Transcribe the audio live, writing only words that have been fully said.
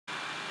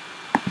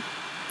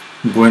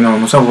Bueno,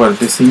 vamos a jugar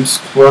The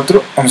Sims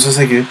 4. Vamos a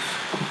seguir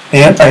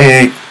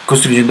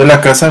construyendo la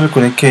casa.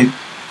 Recuerden que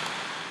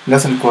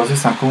las alcobas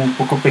están como un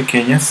poco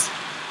pequeñas.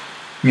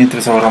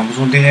 Mientras ahorramos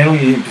un dinero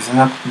y empiezan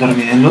a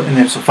dormir en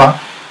el sofá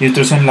y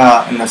otros en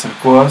las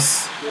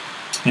alcobas,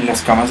 en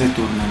las camas de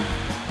turno.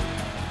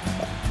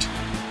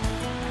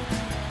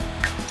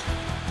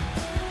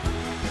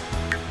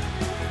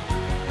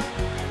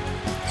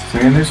 Si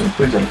saben eso,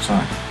 pues ya lo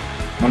saben.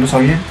 ¿No lo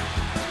sabían?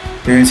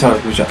 Deben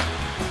saberlo ya.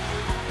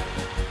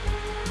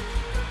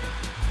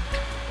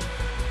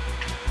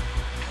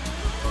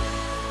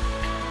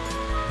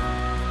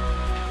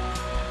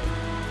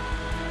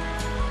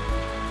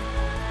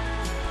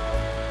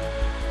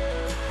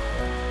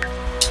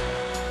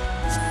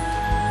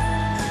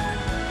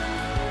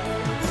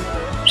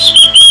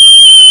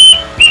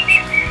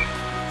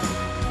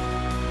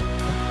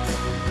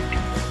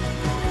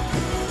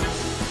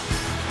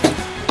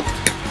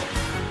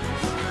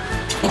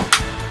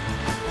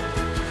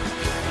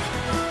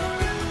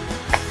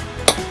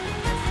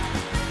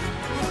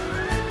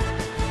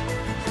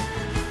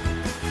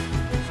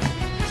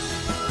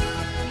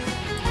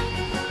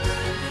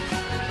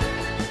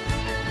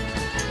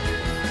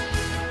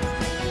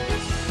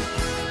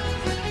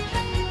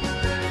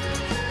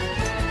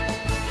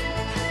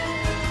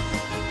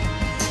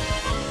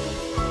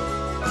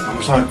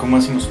 Vamos a ver cómo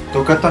hacemos.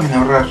 Toca también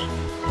ahorrar.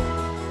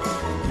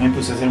 Me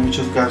puse a hacer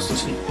muchos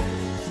gastos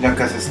y la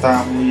casa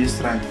está muy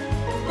extraña.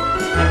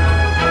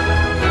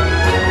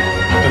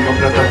 No tengo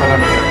plata para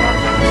meter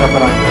nada. O sea,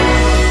 para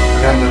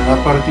agrandar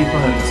una parte y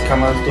poner las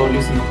camas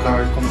dobles no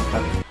cabe como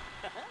tal.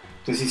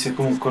 Entonces hice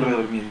como un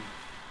corredor, miren.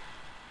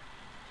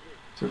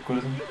 ¿Se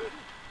acuerdan?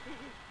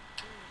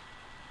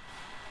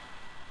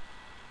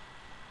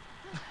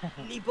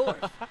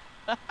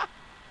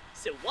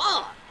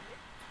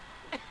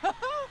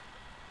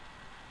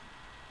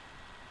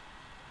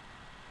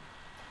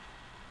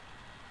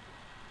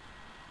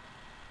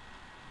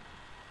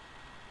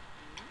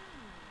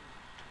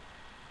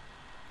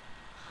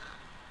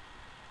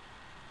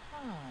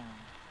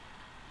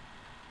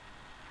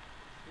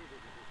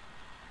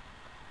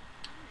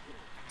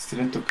 Este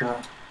le toca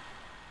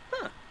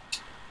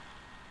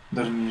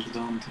dormir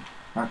 ¿dónde?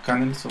 Acá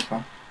en el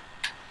sofá.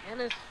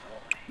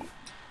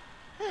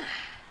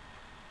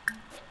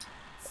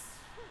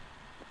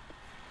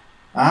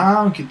 Ah,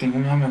 aunque tengo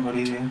una mejor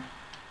idea.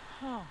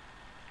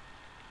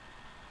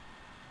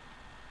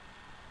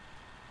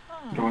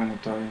 Pero bueno,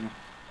 todavía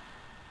no.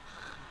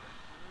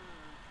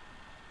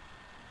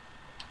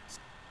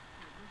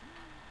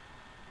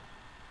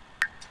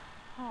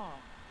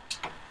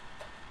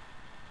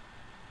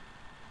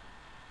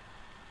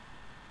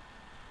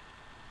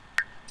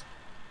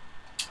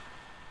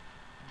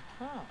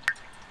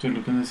 Esto es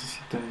lo que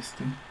necesita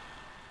este.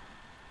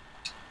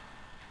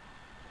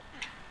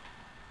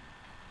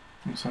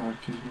 Vamos a ver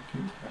qué es lo que...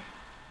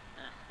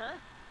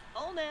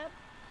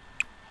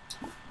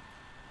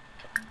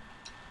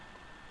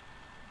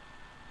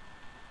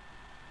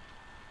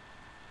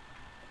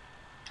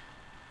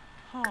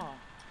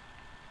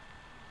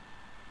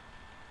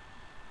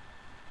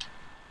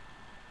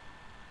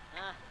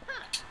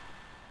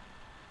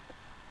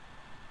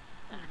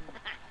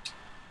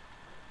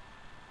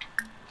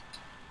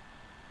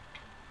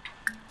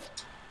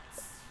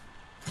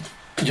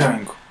 Ya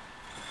vengo.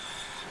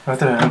 Voy a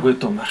traer algo de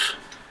tomar.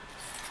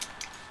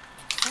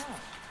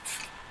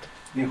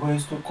 Dejo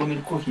esto con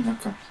el cojín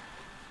acá.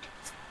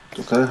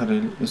 Toca dejar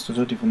estos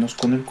audífonos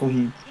con el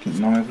cojín porque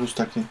no me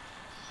gusta que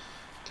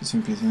se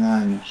empiecen a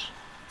dañar.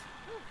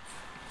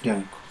 Ya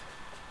vengo.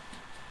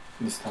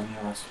 ¿Dónde está mi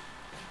vaso?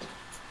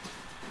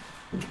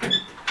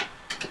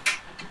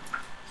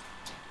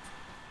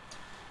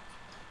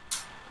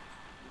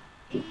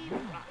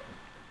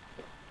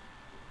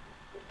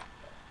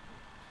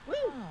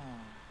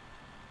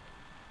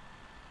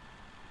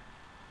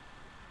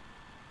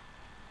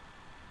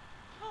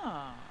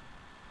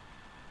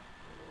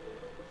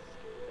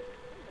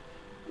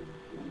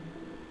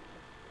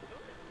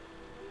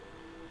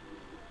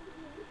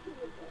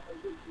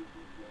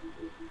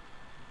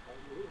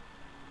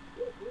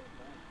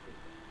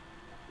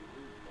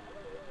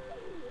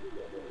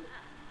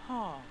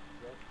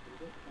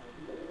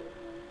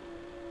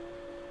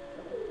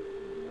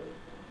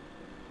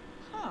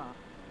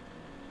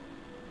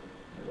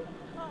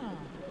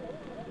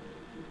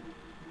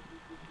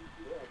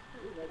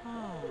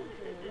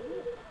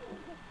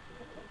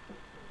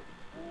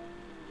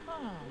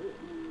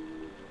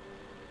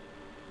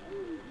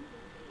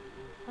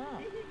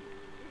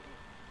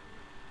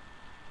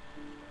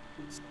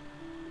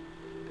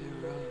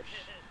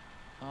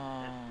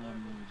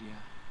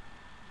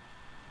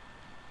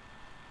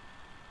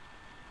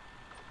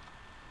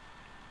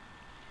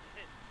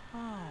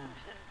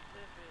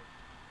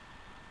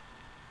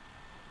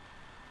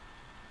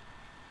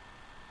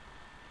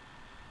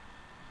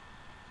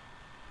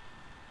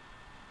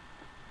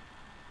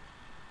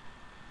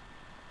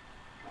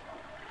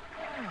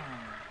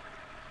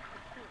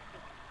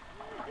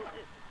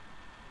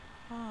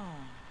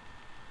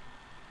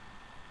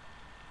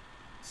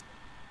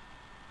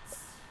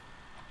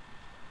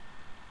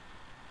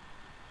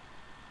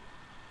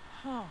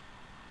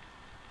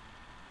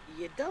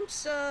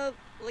 Yedumps,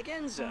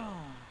 Legenzo.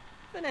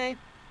 Bene,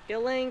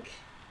 Gilink,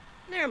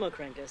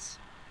 Nermokrenkus.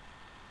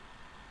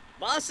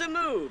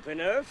 Bossamu,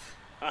 Penerf.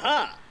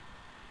 Haha.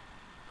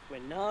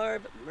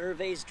 Quinarb,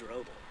 Merves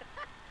Drobel.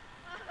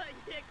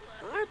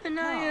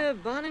 Arpanaya,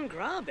 Bonin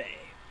Grabe.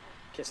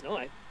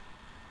 Kisnoi.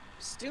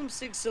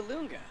 Stumsig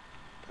Salunga.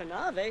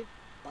 Panave,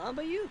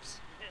 Bamba Yups.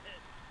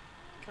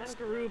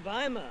 Kangaroo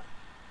Baima.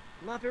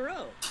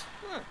 Mapiro.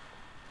 Huh.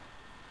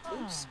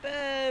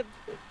 Oopspe.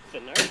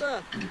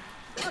 Finerba.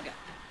 Braga.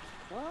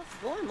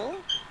 Quaff Boimel.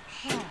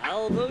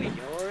 Albo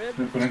Yorib.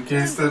 Recuerden que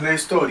esta es la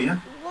historia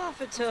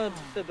Wafatub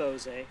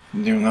Fibose.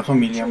 de una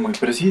familia muy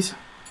precisa.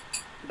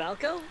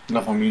 Balco.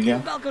 La familia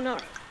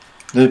Balconara.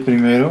 del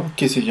primero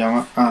que se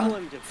llama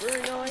Poem de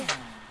Brunoi.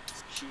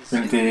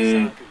 el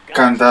de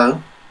Candado,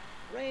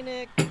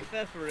 Rainik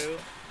Feferu.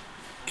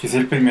 que es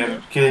el primer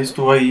que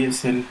estuvo ahí,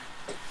 es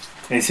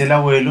el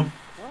abuelo.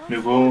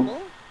 Luego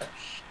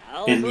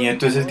el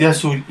nieto es el de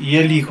azul y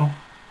el hijo,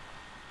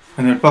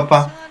 bueno, el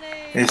papá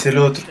es el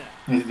otro,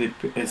 es de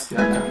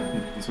acá,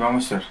 les voy a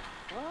mostrar.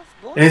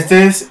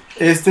 Este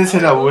es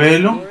el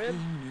abuelo,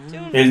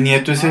 el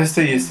nieto es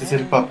este y este es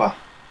el papá.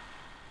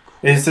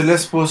 Esta es la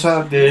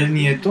esposa del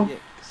nieto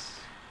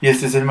y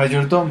este es el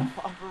mayordomo.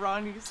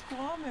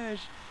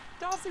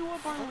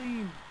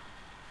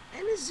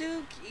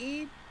 Enazuk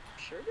e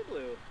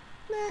Sugarblue.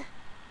 Meh.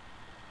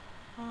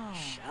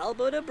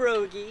 Shalbo de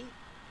Brogi.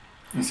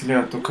 ¿Y si le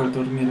va a tocar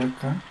dormir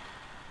acá?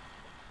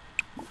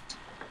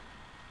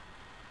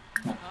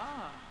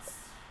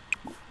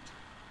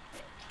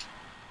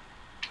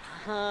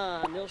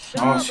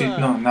 No, sí,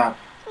 no, nada.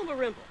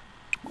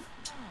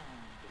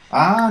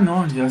 Ah,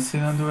 no, ya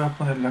sé dónde voy a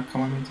poner la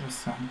cama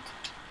mientras tanto.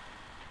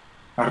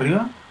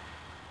 ¿Arriba?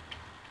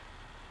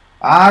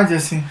 Ah, ya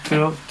sé,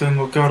 pero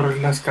tengo que ahorrar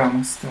las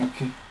camas, tengo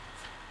que...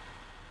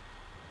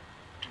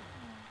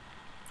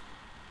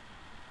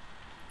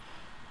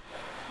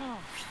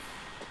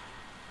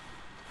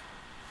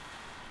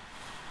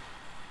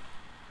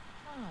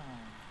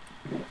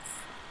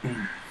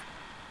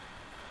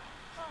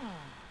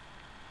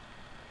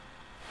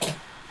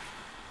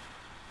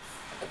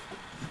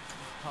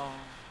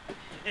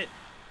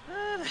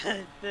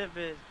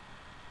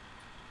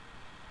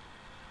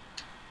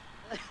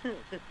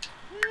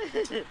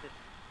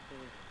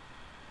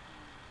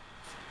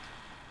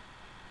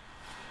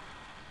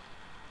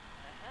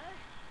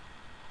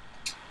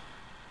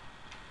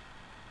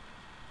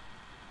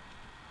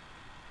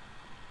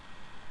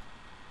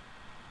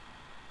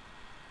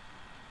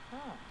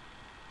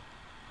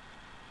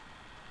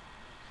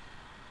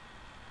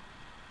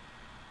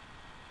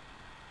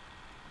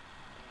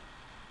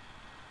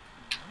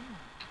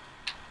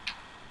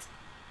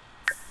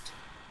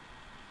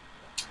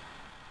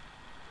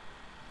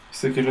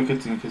 ¿Qué es lo que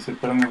tiene que hacer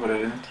para mejorar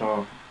en el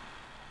trabajo?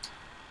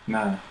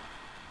 Nada.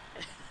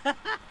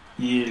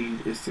 Y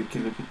 ¿qué es lo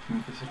que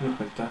tiene que hacer? Le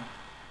falta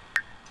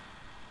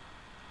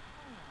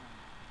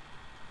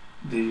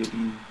de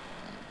violín.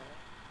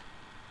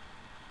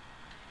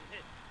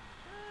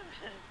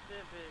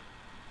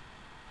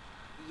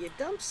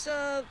 Yedumps,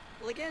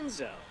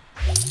 Legenzo.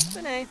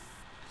 Bene.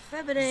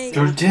 Febine.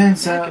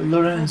 Georgenza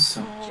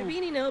Lorenzo.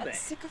 Jabini Nobe.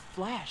 Sick of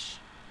flesh.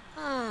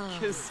 Ah.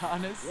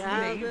 Kisanis, Yeah,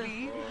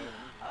 maybe.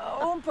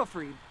 Ompa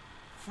free.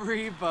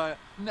 Free, but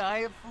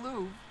nigh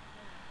flu.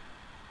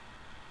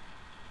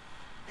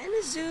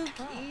 Enazuk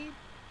e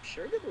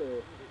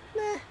Sugarblue.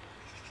 Meh.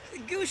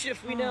 Goosh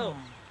if we know.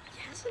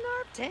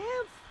 Yasanarp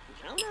Tamf.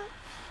 Jonah.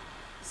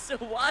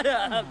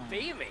 Sawada,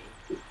 baby.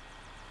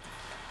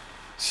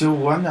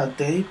 Suwana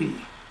Davy.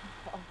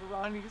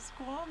 Barani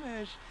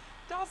Squamish.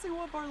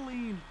 Dasiwa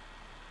Barleen.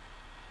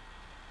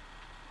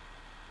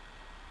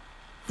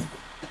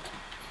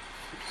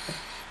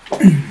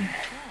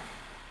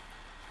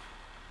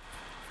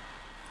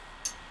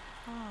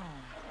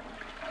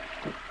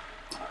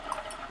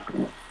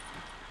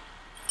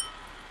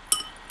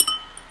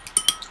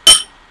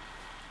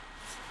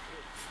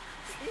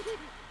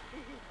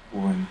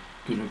 Bueno,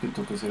 ¿qué es lo que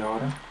toca hacer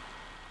ahora?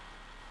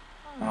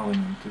 Ah,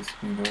 bueno, entonces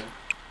venga a ver.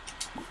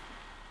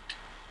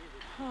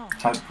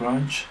 Type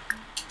Crunch,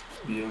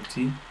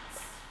 BLT.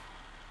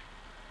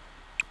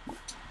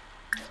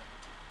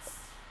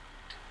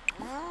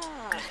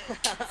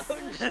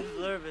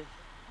 Blurby.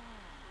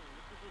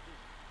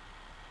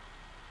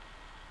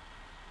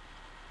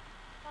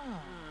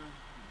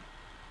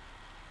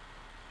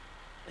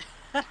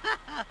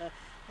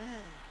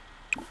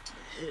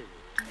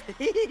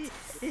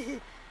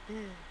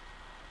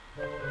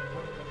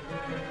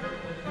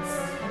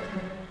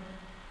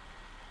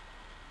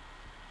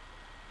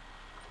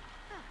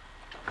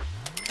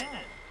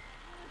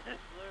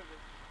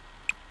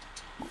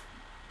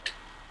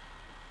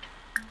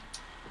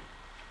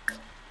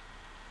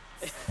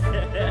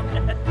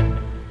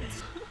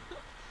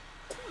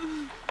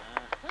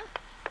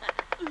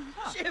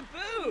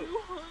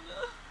 Shampoo!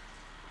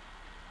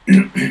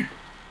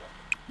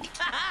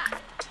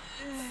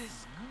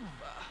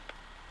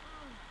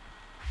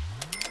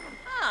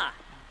 Ah!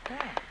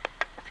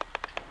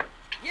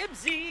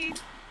 Yibsy!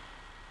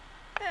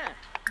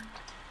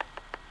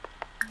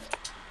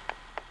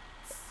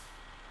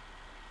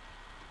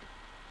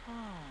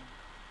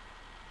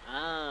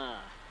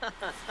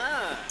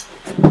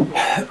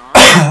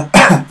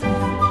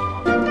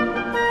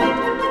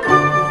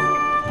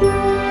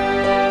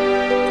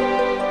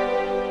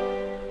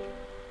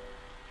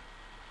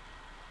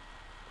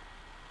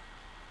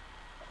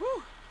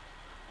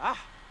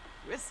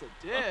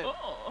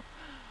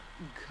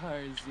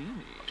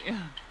 Genie.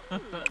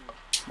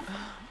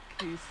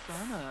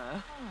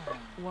 Kisana.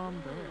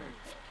 Wamberg.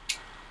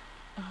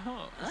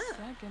 Oh,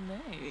 second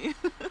A.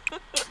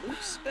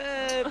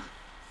 Loopsped.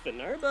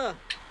 Finerba.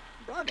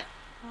 Braga.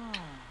 Oh.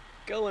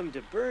 Goem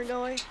de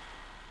Burnoi.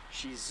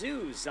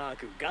 Shizu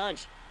Zaku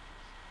Ganj.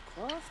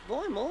 Cloth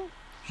Boimel.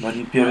 Va a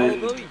limpiar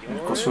el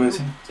coso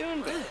ese.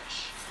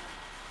 Tunbish.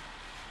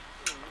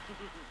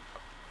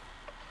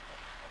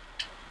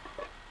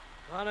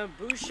 Hana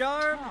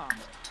Bouchard.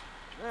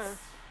 Oh.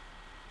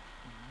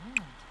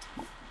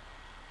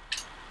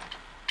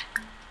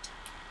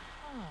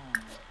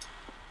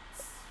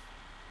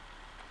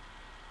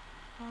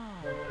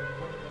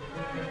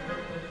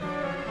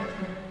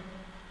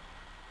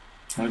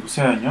 ¿Algo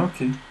se dañó o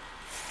qué?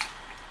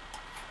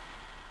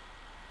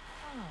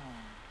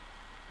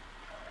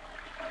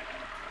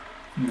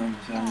 No, no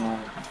se dañó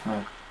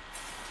nada.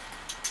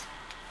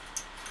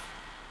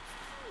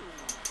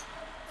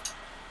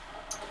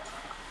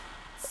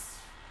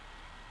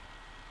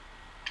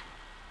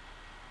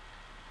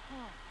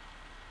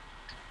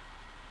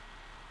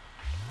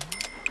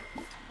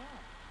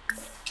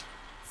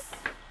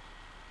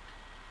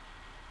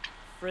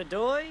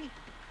 Fredoy.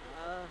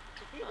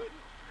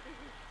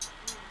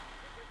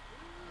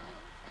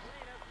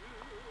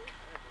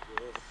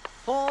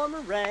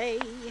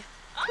 Pomeray.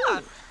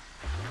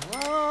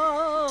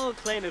 Oh,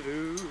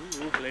 Clainavoo,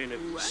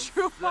 Clainavoo.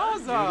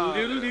 Schufaza.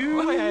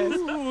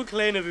 Doodle-doo,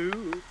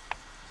 Clainavoo.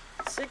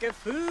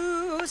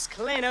 Sycophus,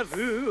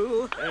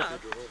 Clainavoo.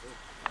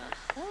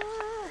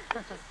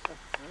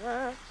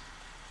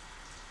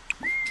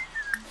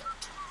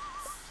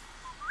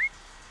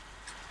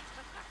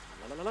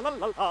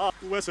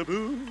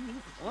 Wessaboo.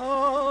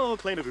 Oh,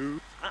 Clainavoo.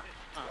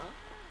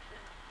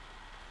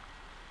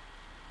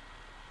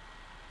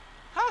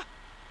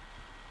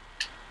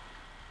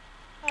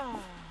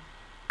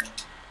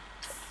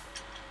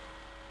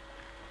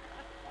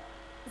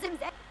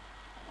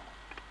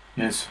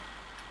 Y eso.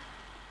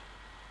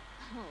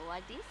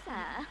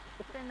 Wadisa.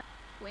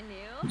 Winu.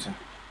 O sea,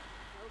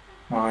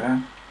 ahora.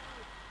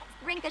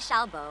 Rinka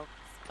Shalbo.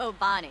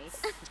 Spobani.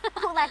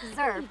 Olak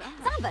Zerb.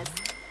 Zambas.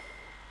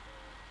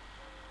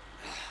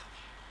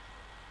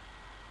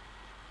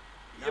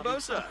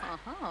 Yabosa.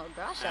 Oh,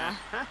 Grasha.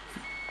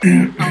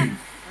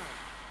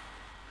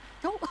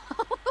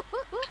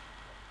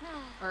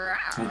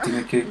 Ahí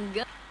tiene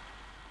que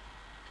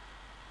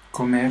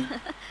comer.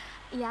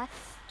 Yeah,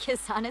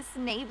 Kisanis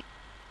Navy.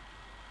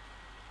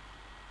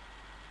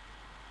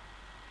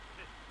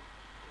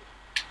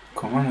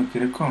 ¿Cómo no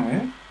quiere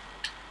comer?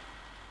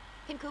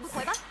 Kinkuba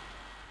Koiba?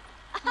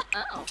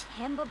 Oh,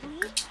 Hamba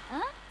Bleed?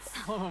 Huh?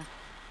 Oh.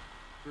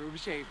 Rube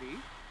Shavy.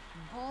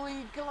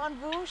 Bully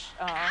Galanvush.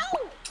 A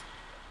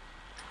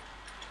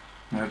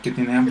ver que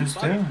tiene hambre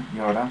usted. Y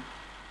ahora.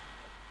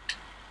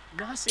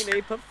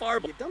 Nasine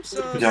Pafarba.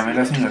 Llame a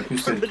la señora que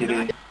usted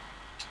quiere.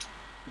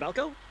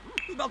 Balco?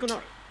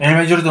 Balconaro. El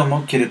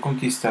mayordomo quiere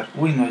conquistar.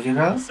 Uy, ¿no ha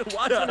llegado?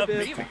 Sawada.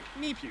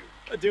 Mipu.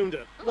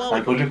 Adunda.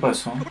 Algo le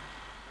pasó.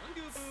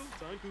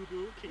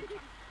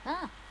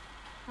 Ah.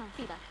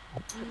 Fiba.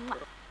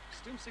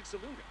 Stumsik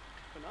Salunga.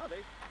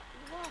 Panade.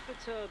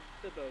 Wafata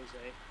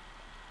Bibose.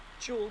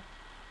 Chul.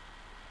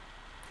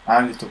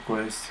 Ah, le tocó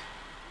este.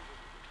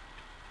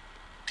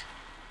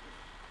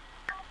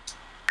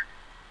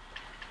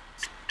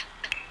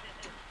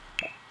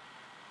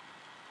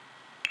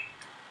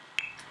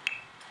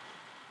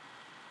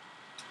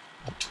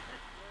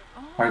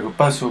 Algo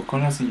pasó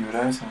con la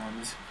señora esa.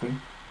 ¿Dónde se fue?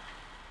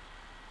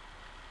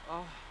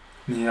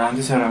 Ni a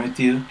dónde se habrá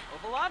metido.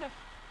 Ovalada.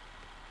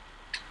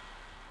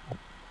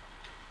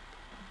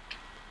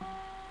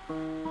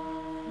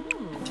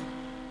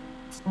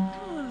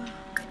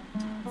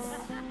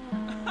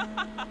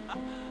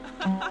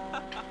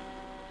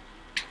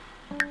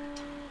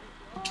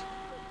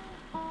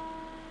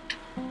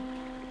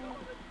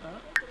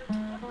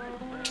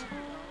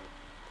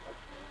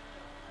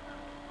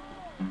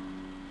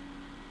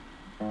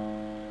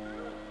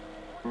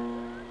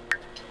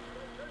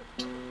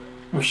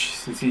 Uy,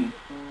 sí, sí.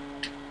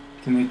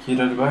 Tiene que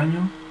ir al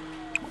baño.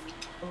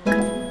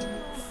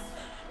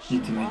 Y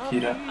tiene que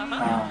ir a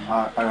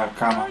la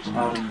cama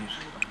a dormir.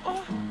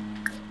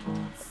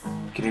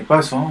 ¿Qué le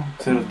pasó?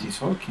 ¿Se lo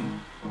tizó o qué?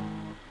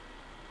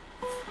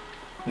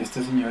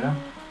 Esta señora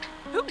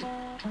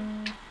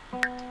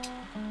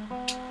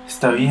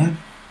está bien.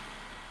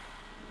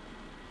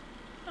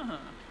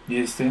 Y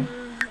este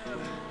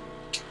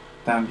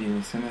también.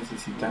 Este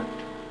necesita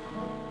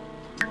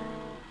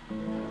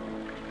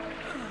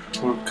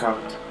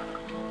workout.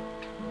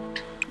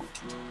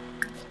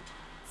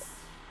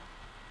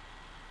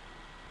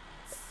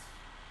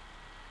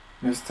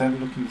 Esta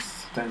lo que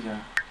necesita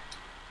ya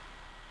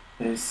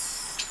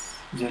es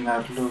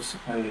llenar las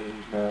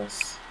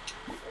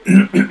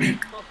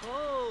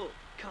Oh,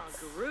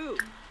 Conqueroo.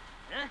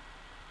 Huh?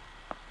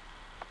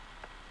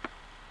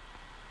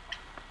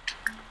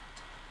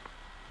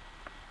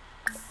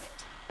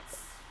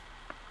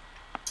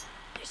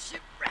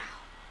 Bishop Brow.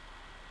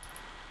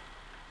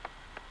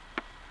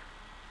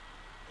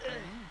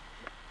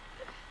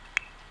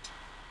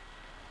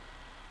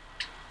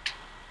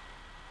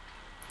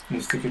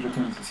 ¿Este qué es lo que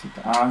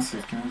necesita? Ah, sí,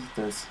 es que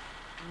necesita es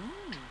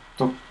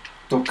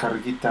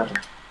tocar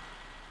guitarra.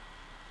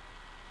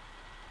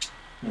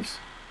 Eso.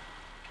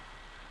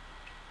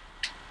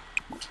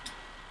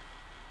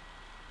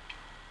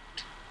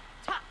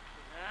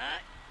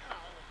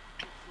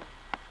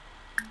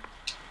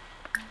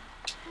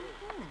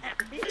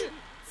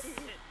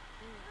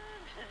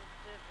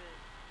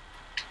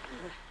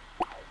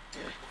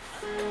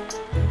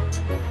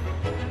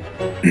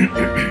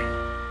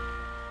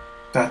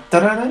 Ta,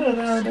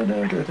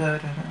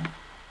 tararararararara.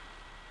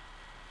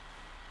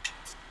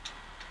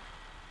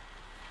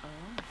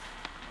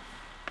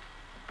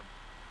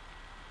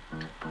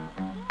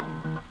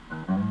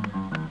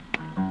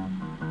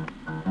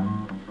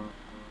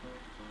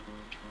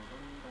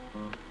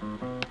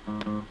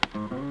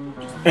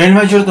 El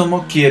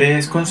mayordomo quiere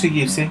es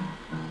conseguirse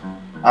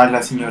a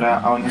la señora,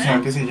 a una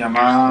señora que se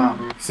llama,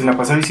 se la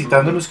pasa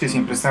visitando los que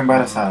siempre está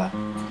embarazada.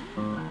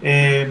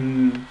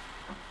 El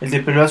de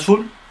pelo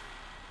azul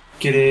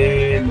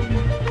quiere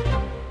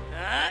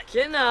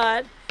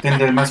Cannot.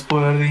 tener más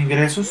poder de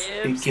ingresos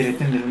y quiere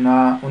tener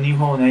un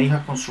hijo o una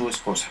hija con su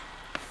esposa.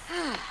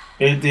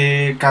 El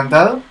de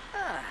candado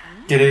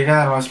quiere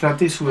ganar más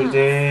plata y subir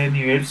de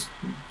nivel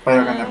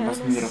para ganar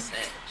más dinero.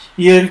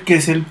 Y el que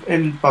es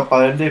el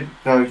papá del de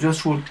cabello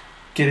azul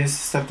quiere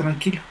estar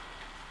tranquilo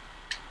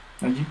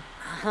allí,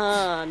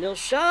 Ah,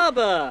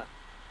 Nilshaba.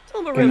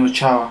 que no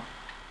chava.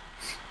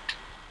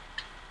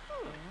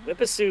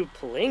 Whippasu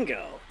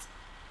Palingo.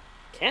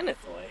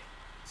 Canathoy.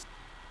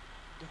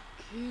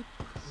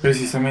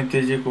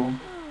 Precisamente llegó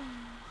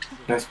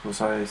la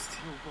esposa de este.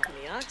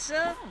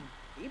 Miaxa.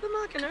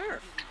 Ibamakan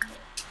Earth.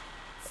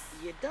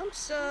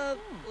 Yadumsa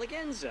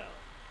Legenzo.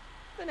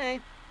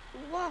 Bene.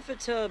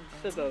 Wafata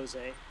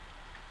Fibose.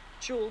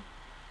 Chul.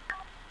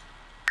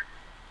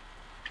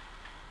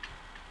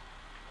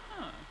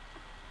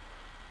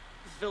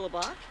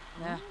 Philibok.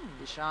 Yeah,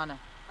 Ishana.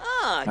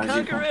 Ah,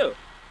 Magical. Kangaroo.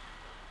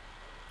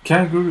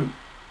 Kangaroo.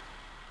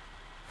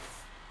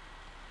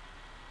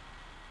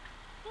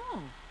 Oh.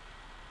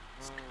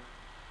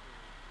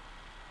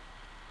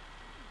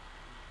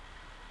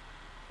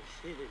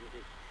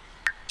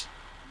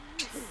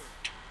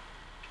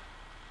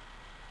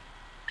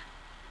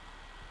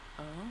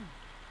 Oh.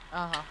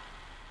 Uh-huh.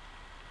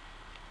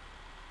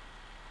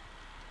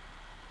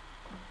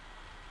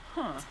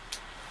 Huh.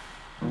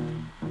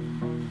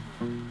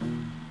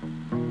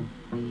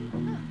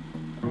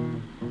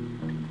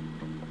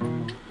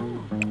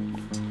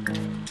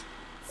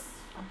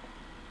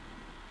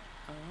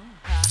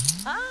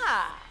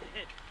 Ah.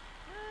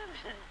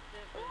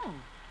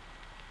 Oh.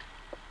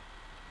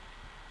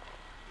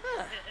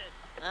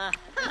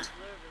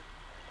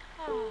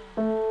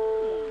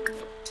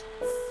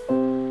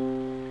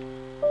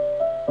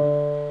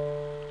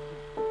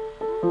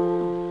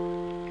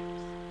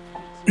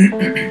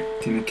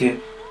 Tiene que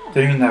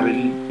terminar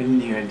el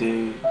nivel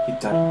de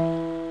guitarra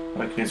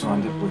para que le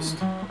suban de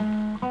puesto.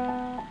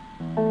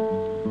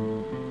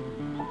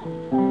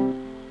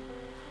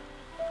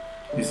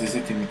 Este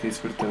se tiene que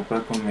despertar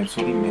para comer su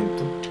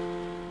alimento.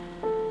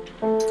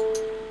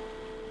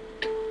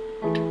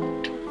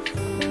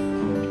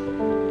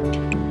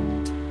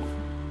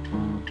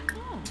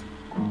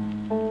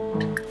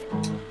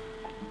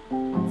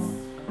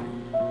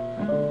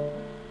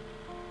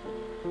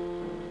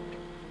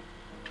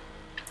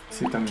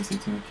 Este también se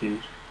tiene que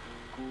ir.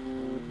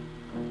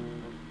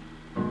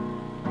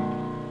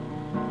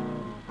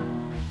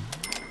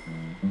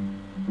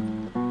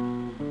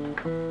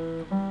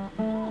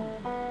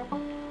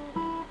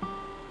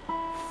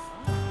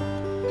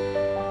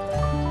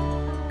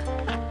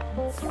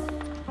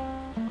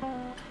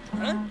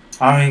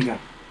 Ah, venga.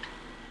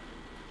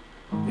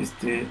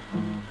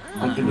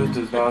 ¿Cuál de los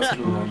dos la va a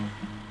saludar?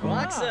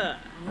 Roxa.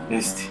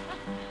 Este.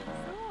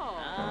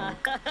 Ah,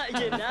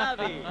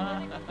 Yanabi.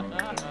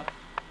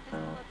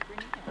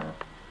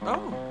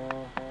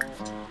 Oh.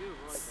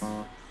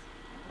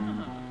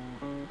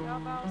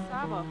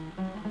 Saba.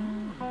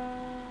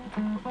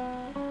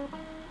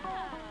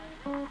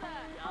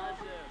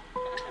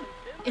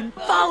 In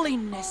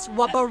fallingness,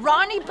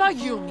 Wabarani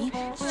Bayumi,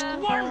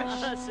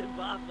 Squirmish.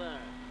 Sibaba.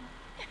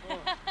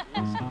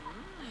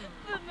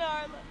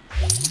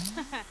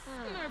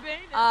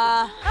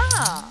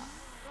 Aha.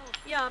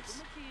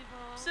 Yups.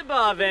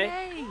 Sibave.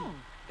 Hey.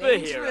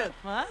 Bahira.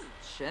 Huh?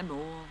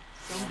 Shemu.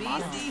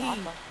 Sombisi.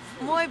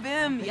 Muy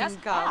bim. Yes,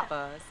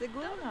 Kappa.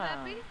 Segura.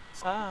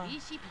 Ah.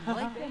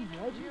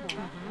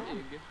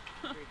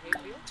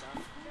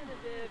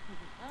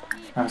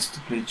 Has to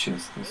play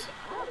chess. Eso.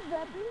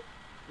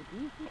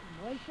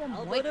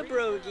 Alberta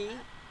Brogi.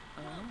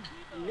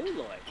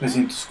 Nuloy.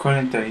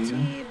 341.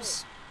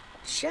 Teebs.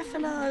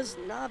 Chefanaz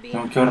Nabi.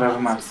 Tengo que ahorrar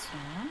más.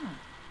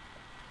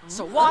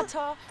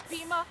 Sawata.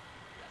 Bima.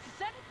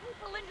 Send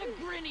people into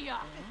Grinia.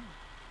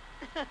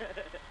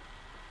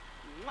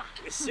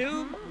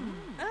 Sub.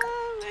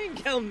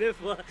 Engel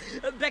Mifla.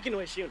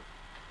 Beckanoy Shun.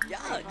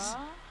 Yugs.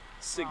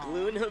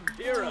 Sigluna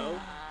Biro.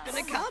 And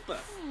a Kappa.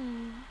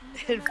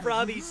 And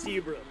Frothy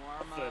Sebra.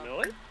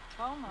 Fanoy.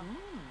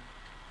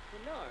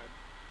 Bernard.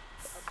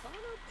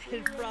 Apana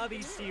And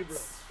Frobby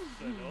Seabrook.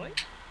 Fenoy?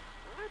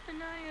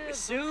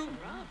 Assume?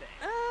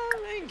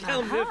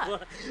 Enkel Mifla.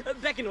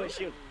 Bekanoy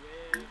Shun.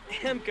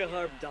 Hemka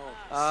Harp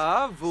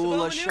Dolphins.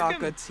 Vula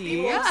Shaka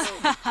Tea.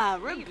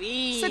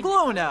 Rabin.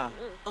 Sigluna.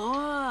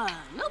 Oh,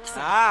 Nopsa.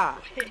 Ah.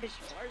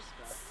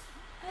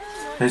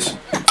 Es.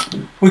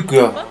 Uy,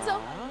 cuidado.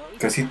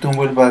 Casi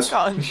tumbo el vaso.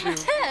 Kanju.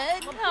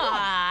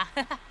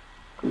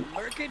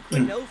 Merkid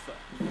Quinofa.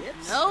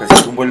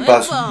 Casi tumbo el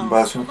vaso. Un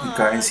vaso que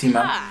cae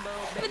encima.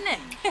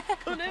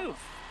 Quinoof.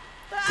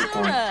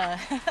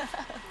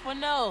 Well,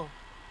 no.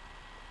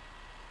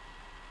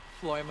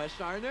 Floy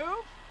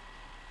Masharnu.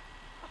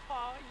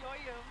 Oh,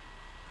 yo.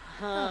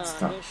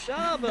 No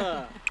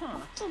Shaba.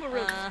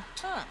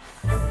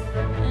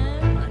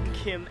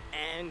 Kim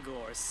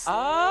Angor.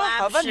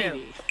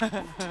 Slapshin. Havaniti.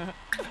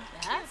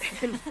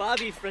 And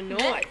Fabi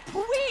Frenoy.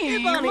 Please.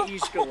 Ibana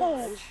Ishka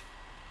Lunch.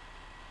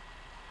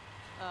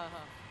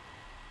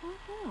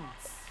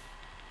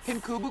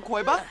 Kinkubu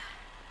Koiba.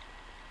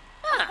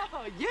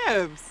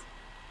 Yibs.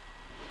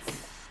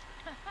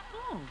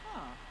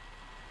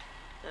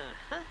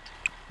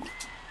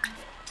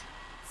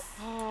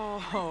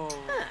 Oh,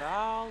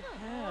 Val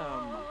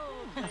him.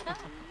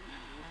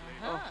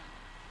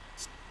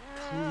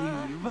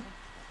 Cleave.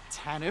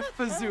 Tanif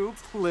Fazoo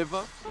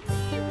Pliva.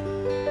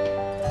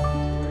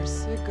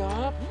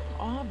 Ursigop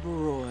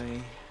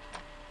Obroy.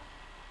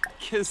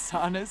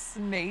 Kisanis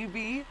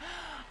Navy.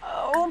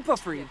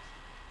 Umpafreed.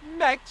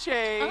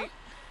 Mekche.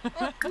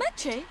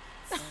 Meche.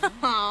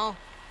 Oh.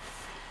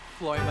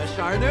 Floy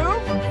Masharnu.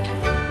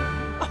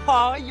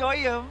 Oh,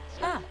 yoyum.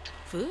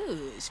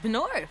 Foosh.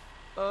 Benorf.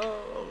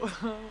 Oh.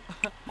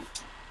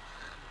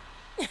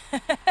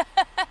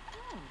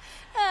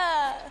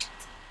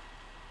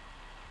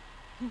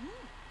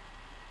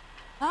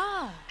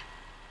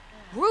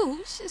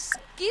 Rouge.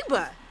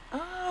 Skiba.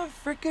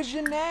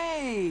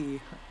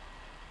 Frickagenet.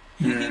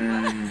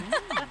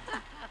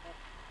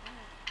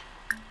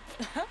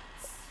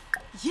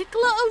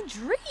 Yikla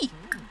O'Dree.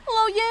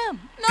 Hello, Yam.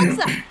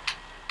 Nopsa.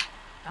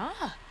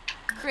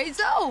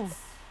 Crazo.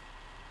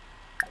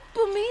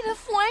 Bumita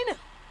Flino.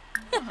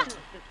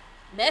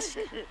 Mesh.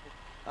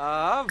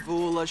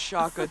 Vula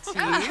Shaka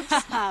Teebs.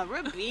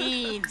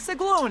 Rabin.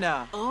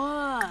 Sigluna.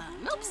 Oh,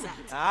 Nopsa.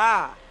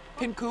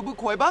 Kinkubu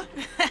Koiba.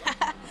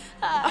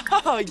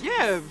 Oh,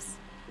 Yibs.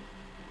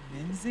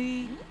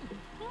 Minzy.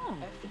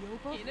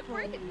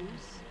 Inappropriate.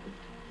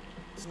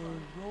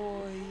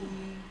 Roy.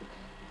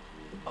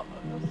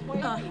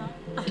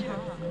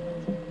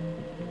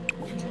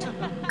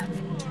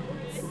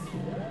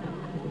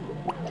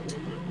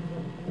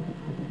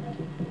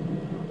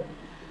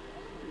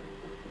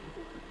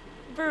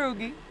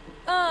 Broogie.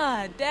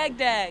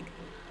 Dag.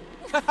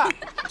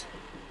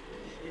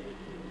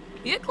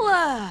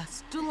 Yikla.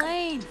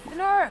 Stulain.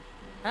 Finarp.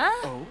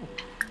 Oh.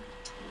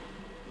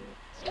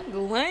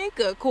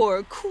 Glanka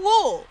Kor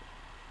Cool.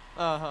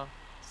 Uh-huh.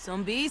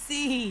 Some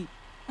BC.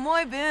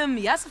 Moy Bim.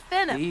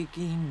 Yasafena.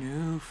 Leaky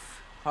Noof.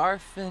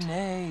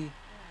 Harfine.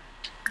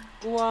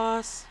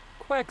 Guas.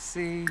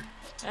 Quexi.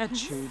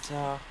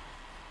 Echuta.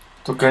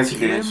 Toca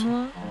decirle eso.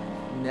 Limla.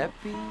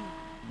 Nepi.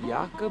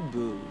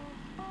 Yakabu.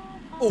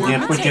 Y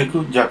después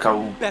ya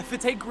acabó.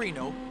 Befite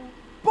Greeno.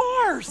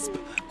 Barsp.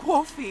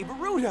 Quofi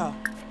Baruda.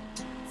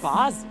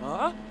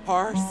 Bazma.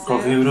 Parsim.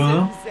 Coffee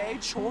Brudo. Zay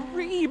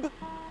Chorib.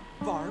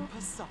 Var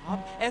Pasab.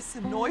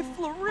 Essenoi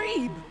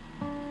Florib.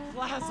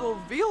 Flazel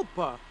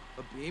Vilpa.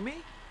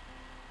 Abimi.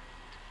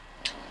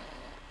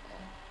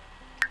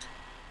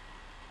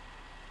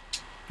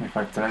 Me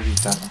falta la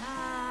guitarra.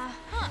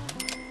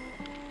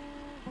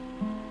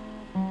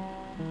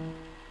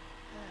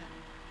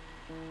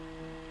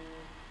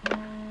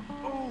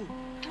 Oh,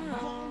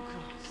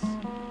 Monkas.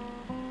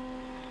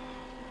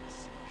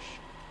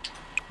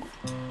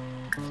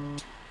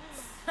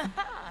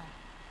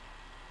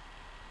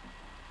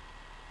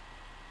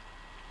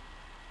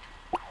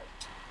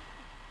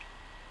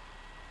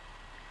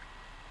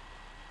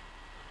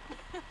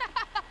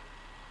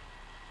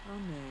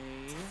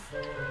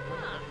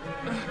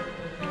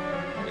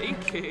 Hey,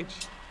 Cage.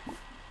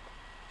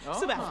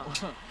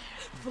 Sebastian.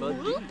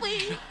 Floopy.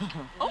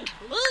 Oh,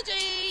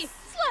 Luigi.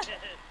 Slap.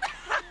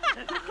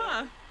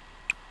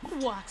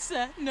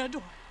 Waxa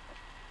Nador.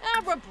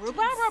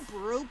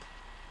 Abrabroop.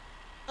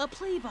 A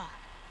pleba.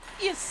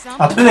 Yes, some.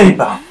 A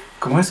pleiba.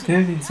 ¿Cómo es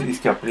que se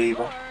dice que a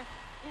pleiba?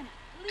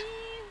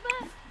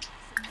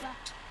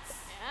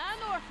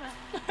 And orphan.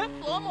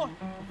 Flomor.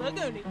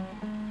 Laguni.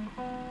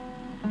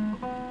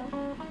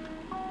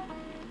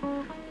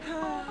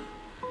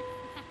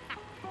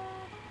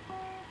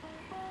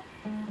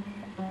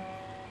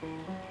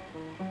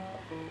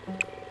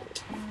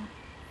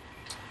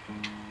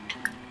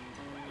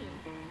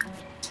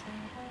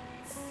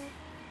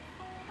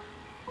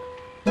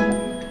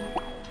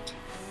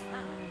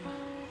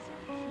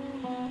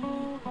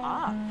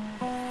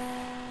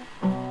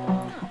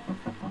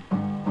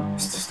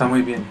 Esto está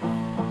muy bien.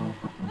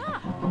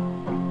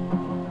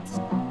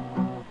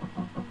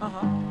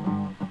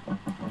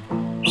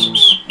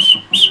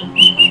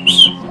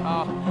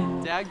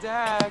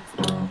 Dag.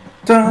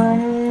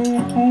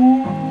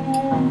 Tan.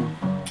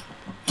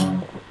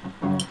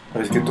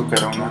 que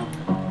era una.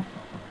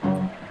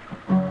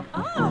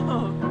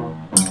 Oh.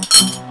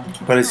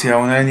 Parecía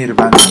una de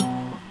Nirvana.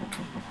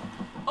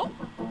 Oh.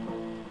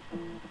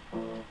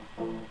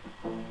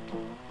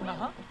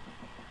 Uh-huh.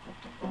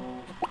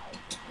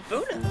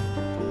 Buddha.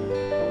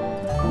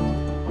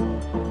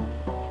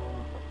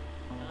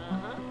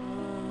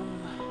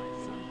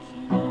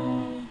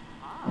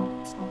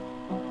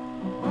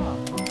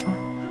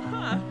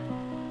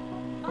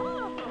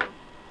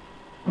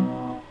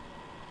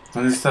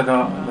 ¿Dónde está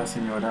la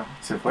señora?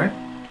 ¿Se fue?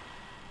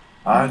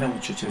 Ah, la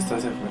muchacha esta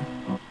se fue.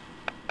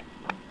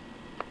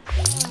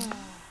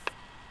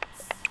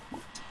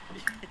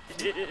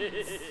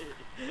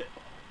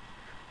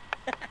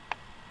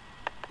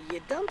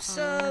 You dumps,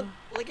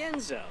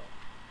 Legenzo.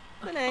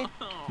 Mene.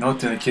 No,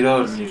 tiene que ir a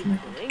dormir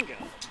mejor. Ringo.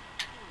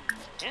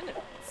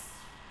 Canada.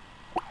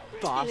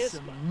 Boss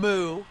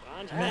moo.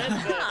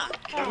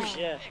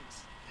 Kosha.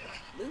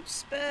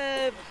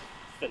 Lupspe.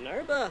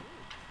 Fenerba.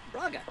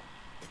 Braga.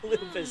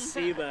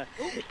 Lupasiba.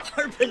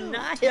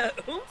 Arbanaya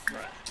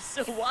Umfra.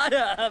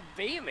 Sawada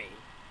Abimi.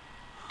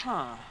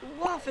 Huh.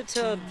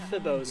 Wafata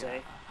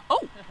Fibose.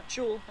 Oh.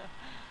 Chul.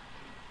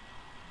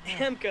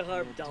 Hemka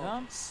Harp Dom.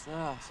 Dumps.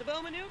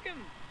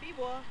 Sabomanukum.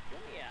 Bibwa.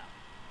 Julia.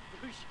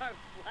 Bouchard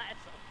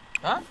Flassel.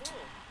 Huh?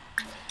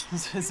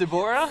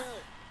 Zibora?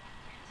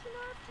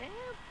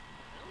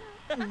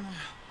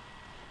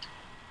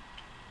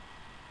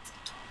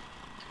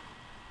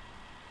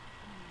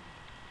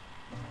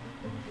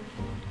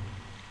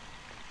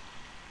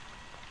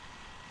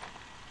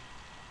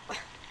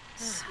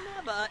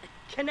 Snubba.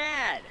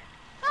 Canad.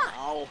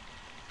 Oh.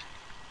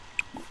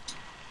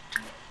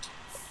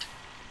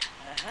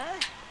 Uh-huh.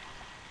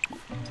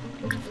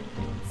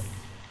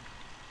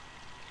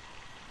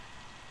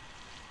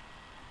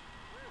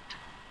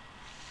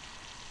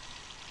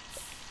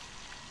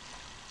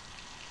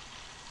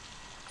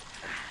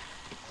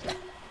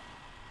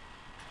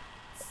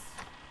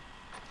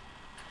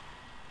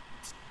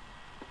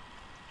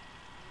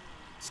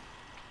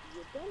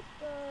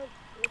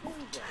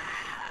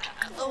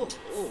 Oh,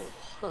 oh.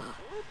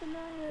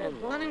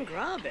 And one and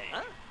Grabe.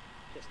 Huh?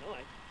 Just know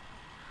it.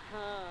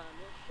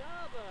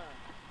 Nishaba.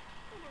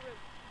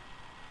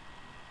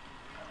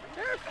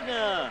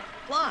 Turfna.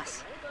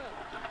 Plus.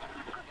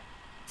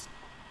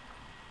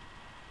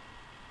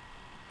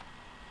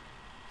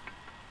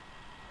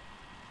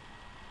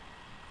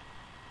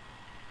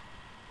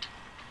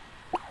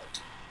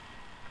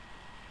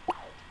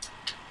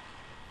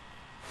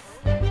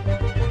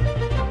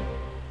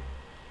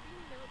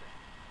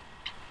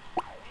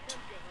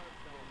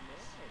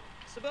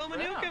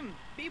 Sabomanukum.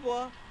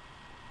 Bibwa.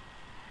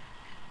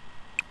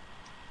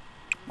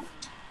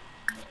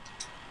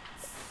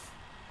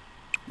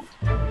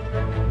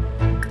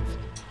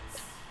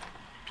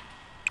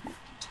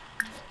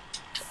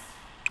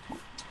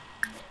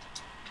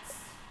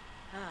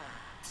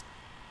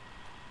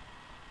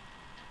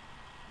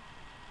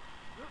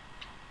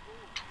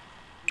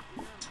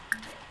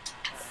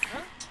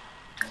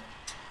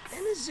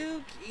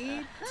 Zook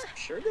eat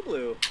sugar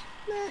blue.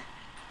 Nah.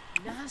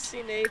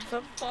 Nasine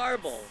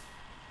Pafarble.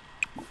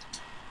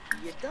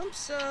 You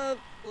dumps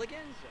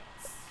Legenzo.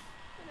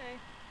 Mene.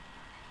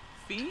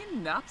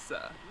 Fiend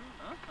Napsa.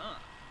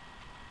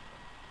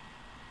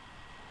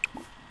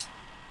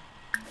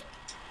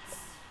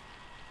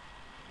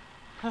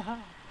 Uh-huh.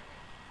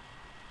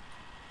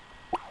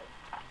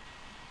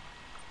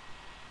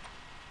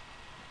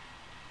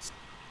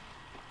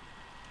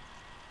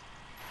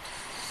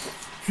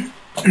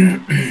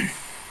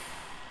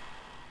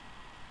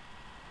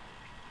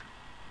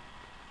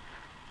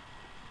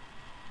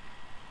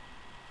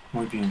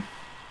 Muy bien.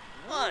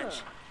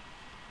 Lunch.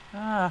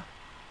 Ah.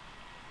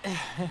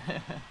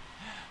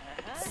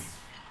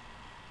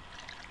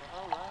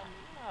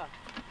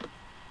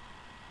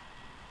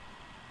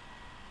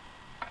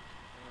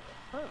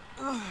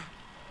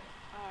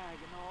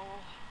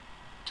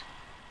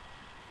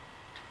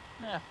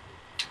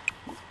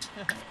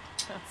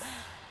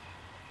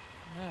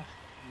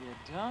 You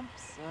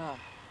dumps.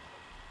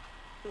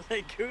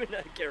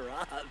 Laguna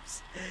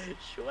Garabs.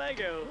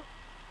 Schwego.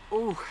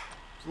 Ooh,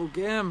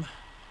 Plugim.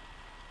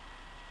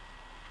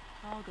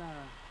 Helga.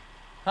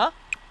 Huh?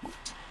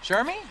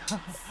 Shermie?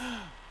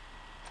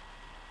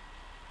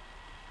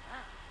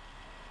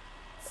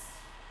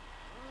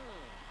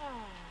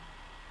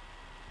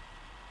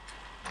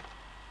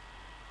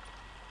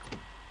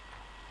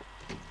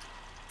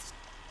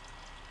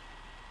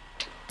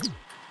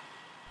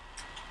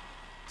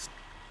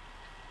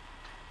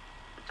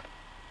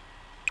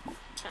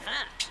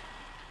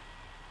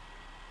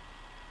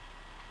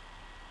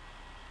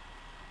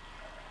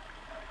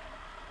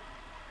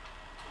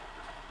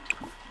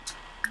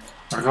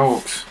 Haga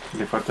box.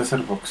 Le falta hacer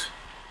box.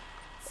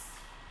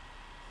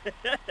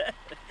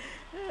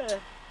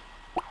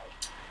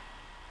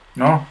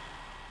 No.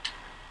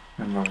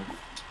 No.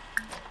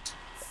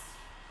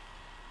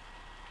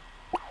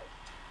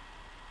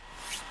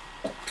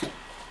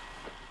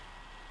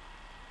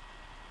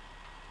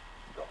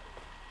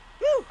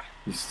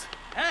 Listo.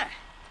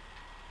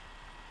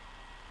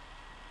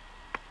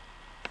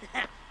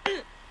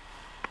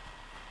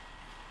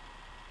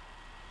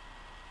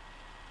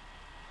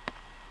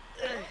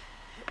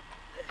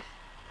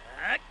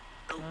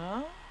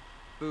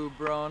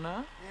 Brona.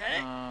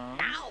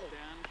 Ow!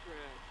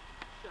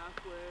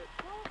 Chocolate.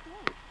 Ow!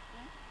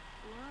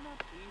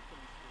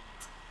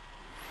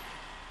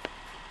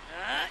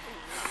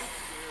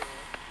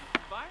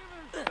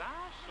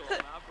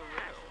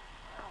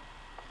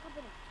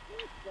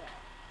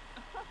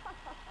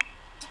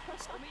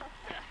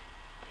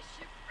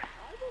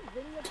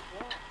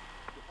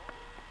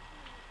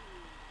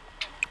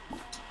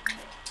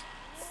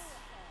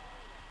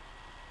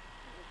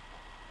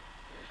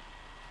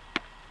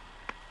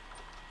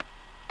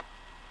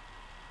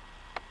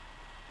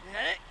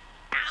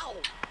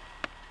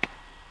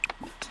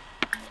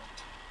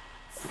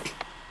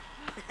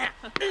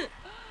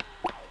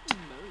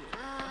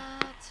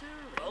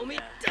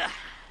 Romita.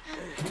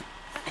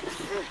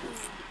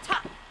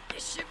 Top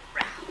ship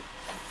round.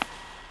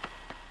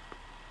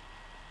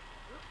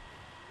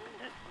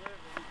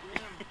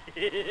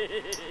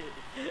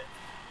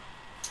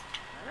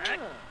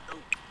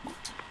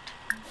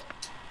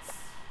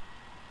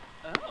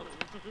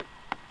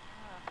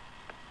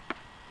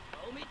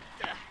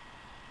 Romita.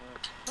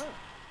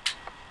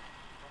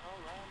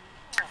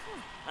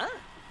 Huh?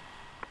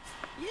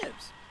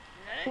 Yibs.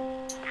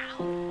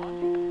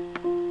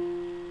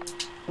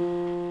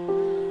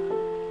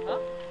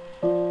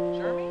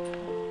 Jeremy?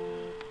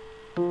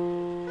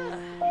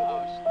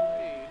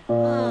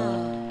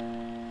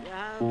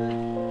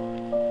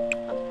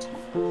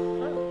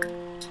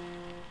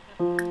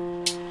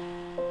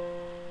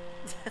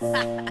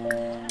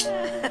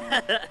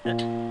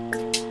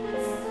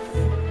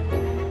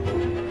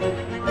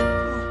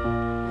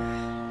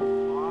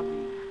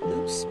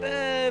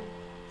 Loopspeb.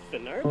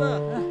 Fenerba.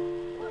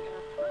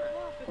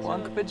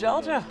 Wank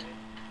Bajalja.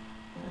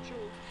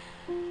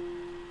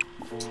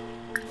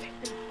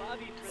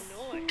 Bobby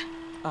Frenoy.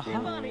 Uh-huh.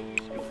 Ivani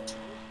Ishko.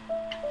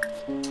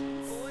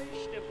 Boy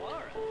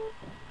Shtebara.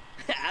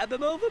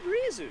 Abimova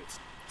Brizu.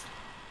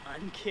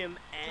 Unkim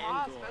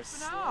Angor.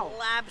 Vespanal.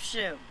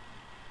 Slapshim.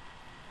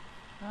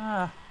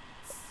 Ah.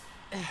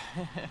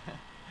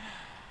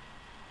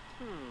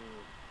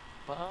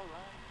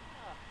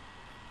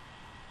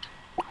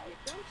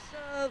 Dumps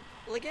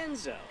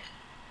Legenzo.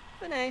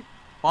 Fene.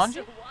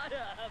 Bonji?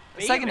 Sawada.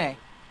 Segane.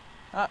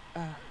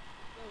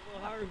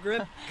 Hard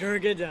grip.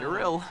 Gurgadon. You're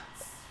ill.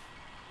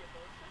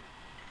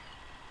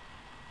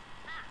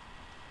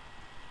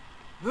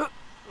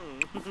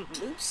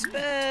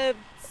 Loopspeb.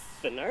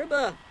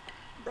 Fenerba.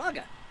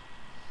 Braga.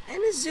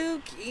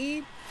 Enazuk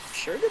E.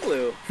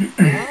 Shirtablu.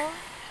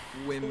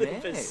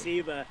 Wime.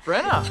 Fasiba.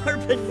 Brenna.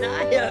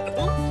 Arbanaya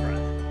Ufra.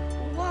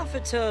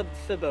 Wafatub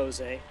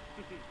Fibose.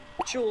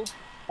 Chul.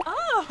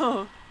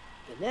 Oh.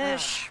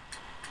 Ganesh.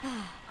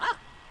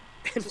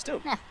 And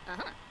Stone.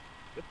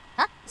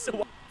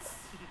 So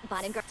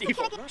Bottom girl.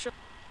 default Russia.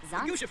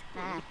 Zon. Yusuf.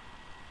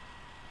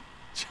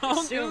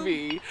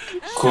 Chonkavi.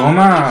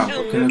 Coma,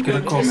 que no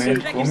quiere comer,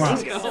 coma.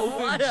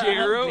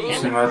 Jero.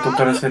 Se me va a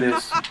tocar hacer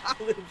eso.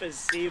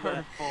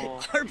 Fasiba. Purple.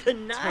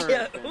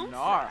 Arbanaya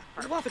Turbinar.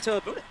 Ufra.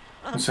 Wafatub.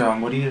 Se va a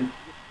morir.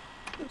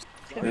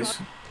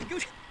 Eso.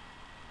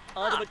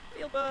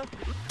 Filba.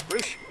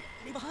 Bruce.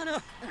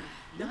 Nibahana.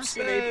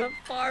 Nasine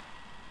Far.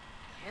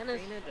 Hannah.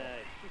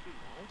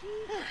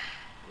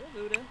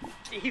 Luda.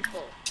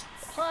 Default.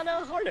 Hana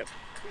Harnip.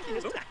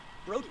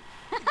 Brody.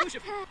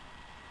 Yusuf.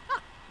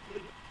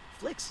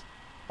 Flicks.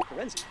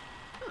 Forensic.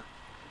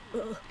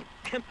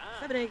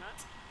 Femine.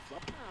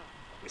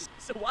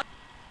 So what?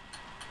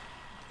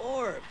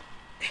 Orb.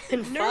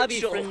 And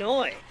Fabi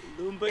Frenoy.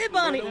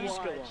 Ibani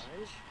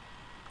Ishkalange.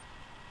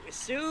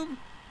 Wisub.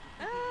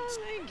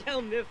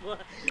 Gal Mifla.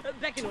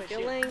 Beckonwick.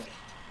 Killing.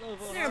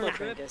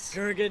 Nermakripus.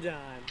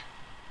 Gurgadon.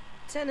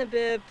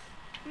 Tenebib.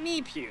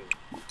 Meepew.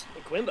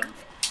 Equimba.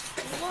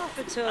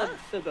 Wafatub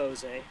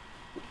Fibose.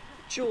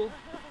 Jewel.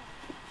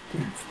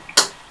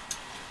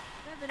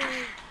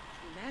 Ebony.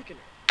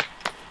 Mackinac.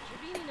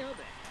 Jabini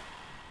Nobe.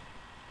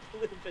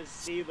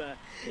 Lupasiba.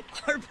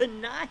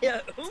 Arbanaya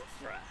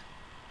Ufra.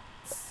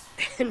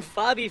 And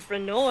Fabi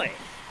Frenoy.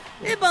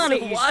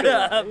 Ibani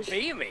Wada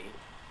Beamy.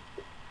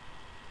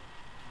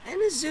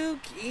 Enazuk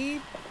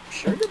E.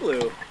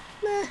 Shirtablu.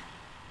 Meh.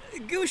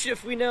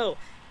 Gooshif we know.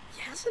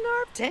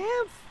 Yasanarp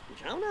Tamf.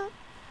 Jonah.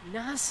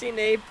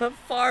 Nasine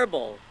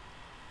Pafarbal.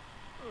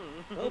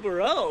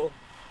 Obero.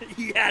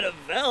 Yada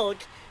Velk.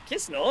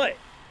 Kisnoy.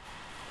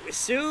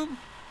 Wisub.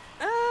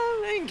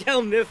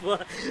 Engel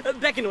Mifla.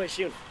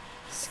 Beckonwishun.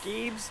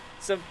 Skeebs.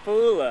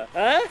 Sapula.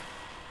 Huh?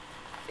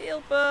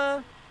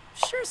 Filpa.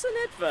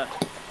 Shursanitva.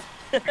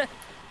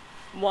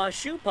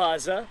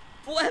 Mwashupaza.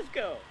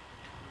 Blevko.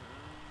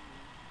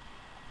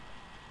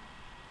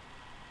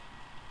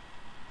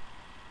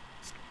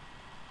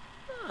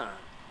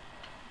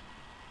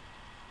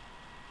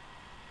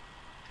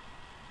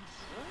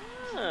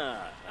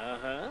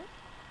 Uh-huh.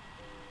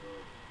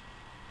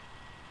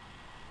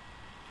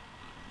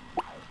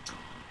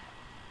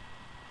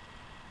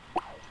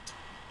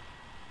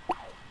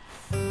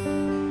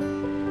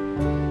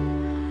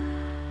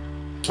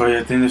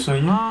 ¿Todavía tiene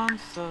sueño?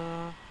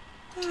 Answer.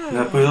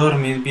 No puede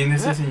dormir bien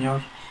ese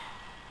señor.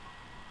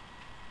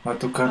 Va a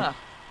tocar.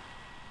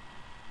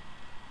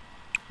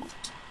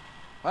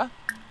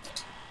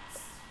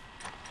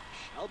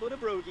 Shalbo de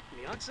Brogi.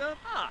 Miaksa?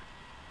 Ah.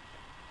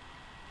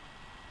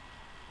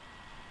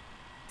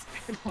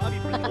 Bobby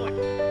Britoy.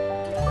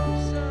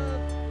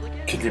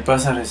 ¿Qué le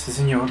pasa a este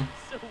señor?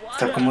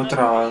 Está como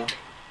trabado.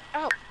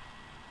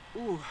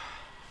 Ooh.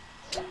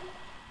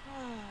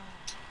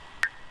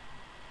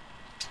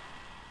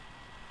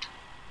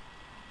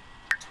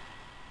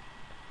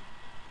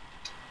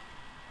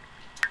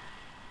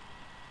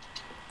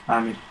 Ah,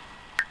 mira.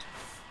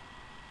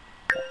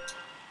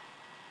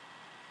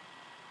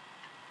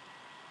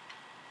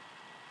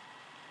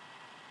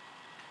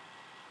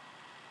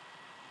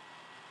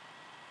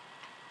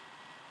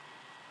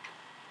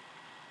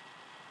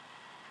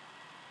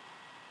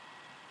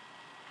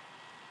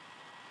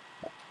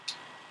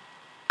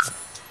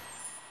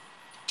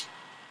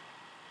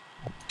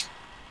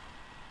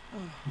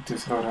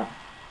 Entonces ahora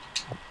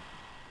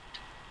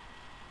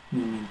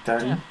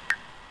inventario.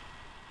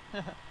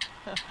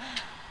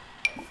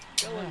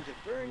 Going to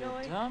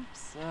Burnoi.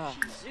 Dumps.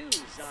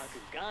 Shizu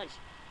Zakuganji.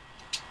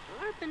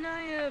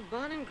 Arpanaya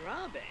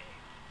Bonangrabe.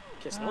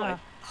 Kisnoi.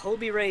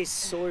 Hobi Ray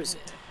Sorze.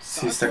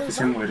 Sí, está que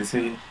se muere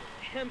ese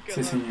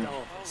señor.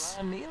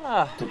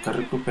 Anila. Toca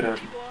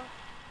recuperarlo.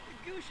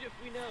 Gushif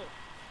we know.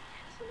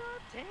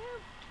 Tam.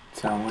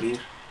 Se va a morir.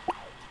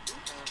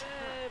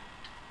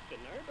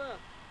 Benerba.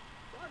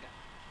 Waga.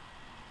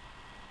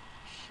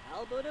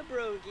 Shalbo de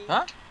Brogi.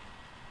 Huh?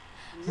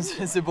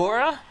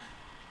 Zibora?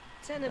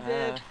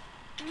 Tenebib.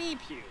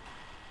 Meepew.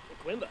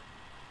 Equimba.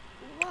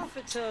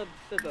 Wafatub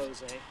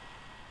Fibose.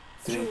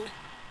 Drink.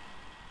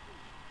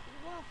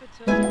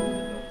 Wafatub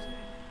Fibose.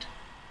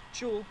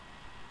 Chul.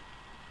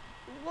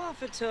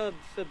 Wafatub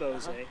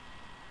Fibose.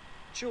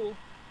 Chul.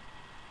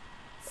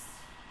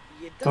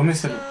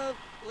 Tómeselo. Yedumsa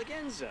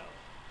Legenzo.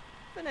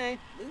 Fene.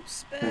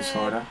 Loopsped. Es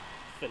hora.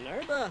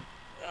 Fenerba.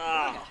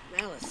 Ah,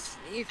 Malice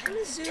Sneef.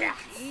 Mizuki.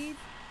 Eid.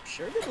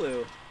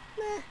 Blue.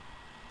 Meh.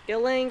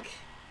 Gilink.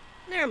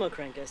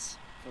 Nermokrenkus.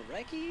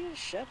 Fareki.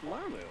 Shep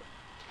Marmu.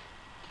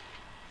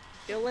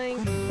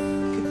 Gilink.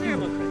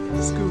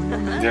 Nermokrenkus.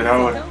 Ya era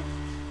hora.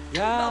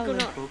 Yalin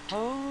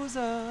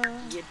Proposa.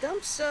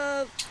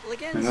 Yedumsa Menos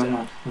Legenzo.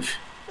 mal. Uy.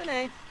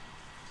 Fene.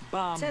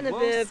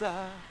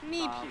 Bambosa.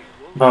 Meepew.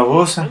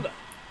 Babosa. Equimba.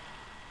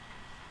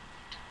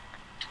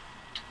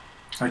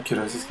 ¿A qué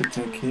horas es que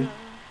tiene que ir?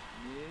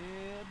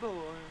 Yeah,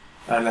 boy.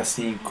 A las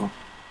 5.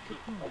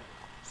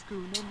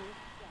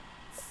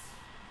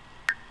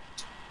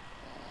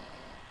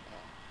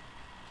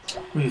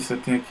 Uy, esta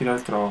tiene que ir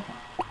al trabajo.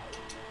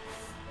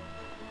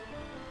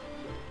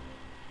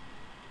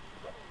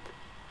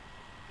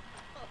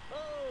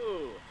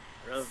 Oh,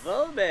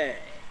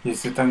 Ravobe. Y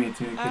este también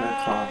tiene que ir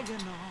al trabajo.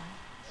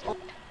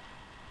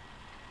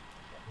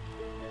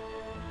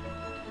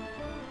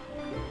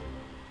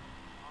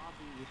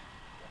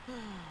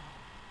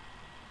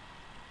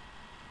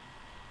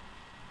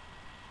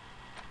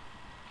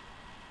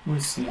 Uy,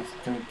 sí, este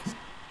también tiene.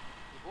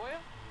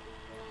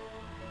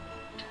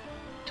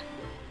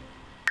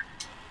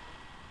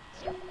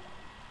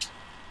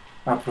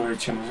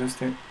 Aprovechemos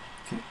este.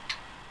 Sí.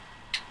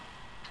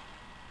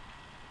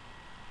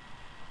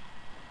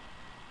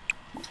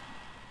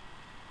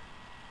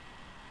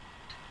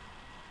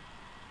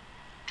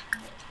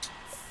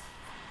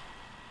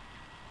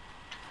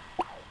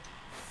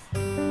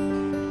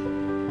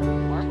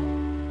 Marble?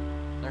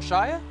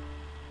 Nershaya?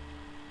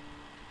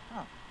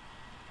 Oh.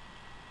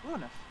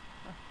 Lunaf.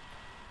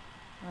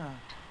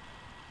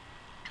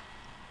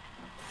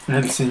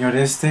 El señor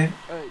este,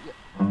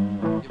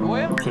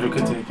 Yaboya? ¿qué es lo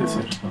que tiene que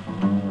hacer?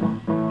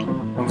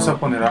 Vamos a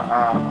poner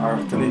a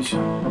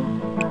Artelation.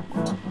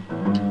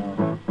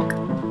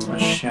 A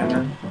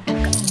Shannon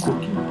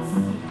Cookie.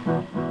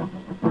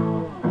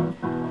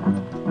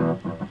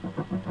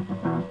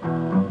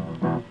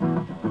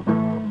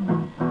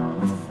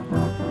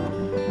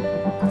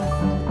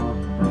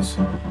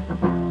 Eso.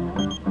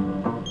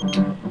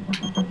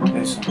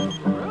 Eso.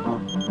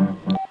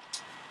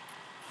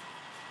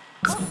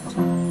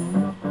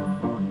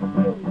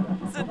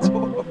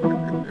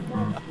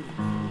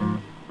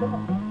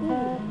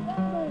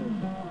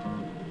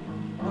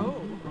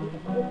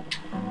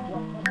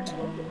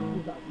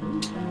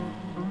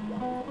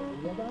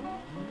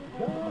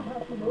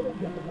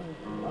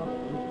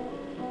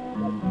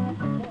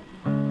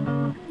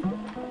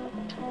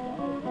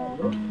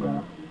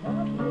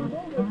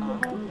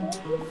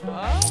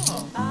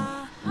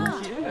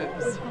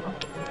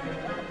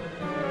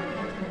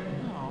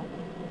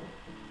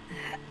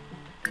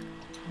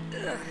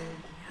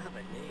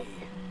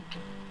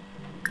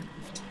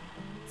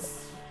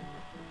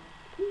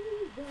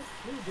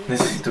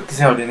 Necesito que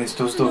se hablen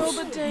estos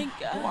dos.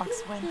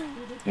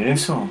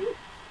 Eso.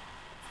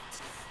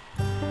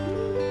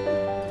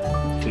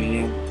 Qué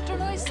bien.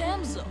 Ternoi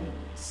Samso.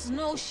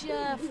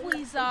 Snowsha,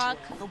 Fweezok,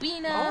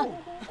 Kobina.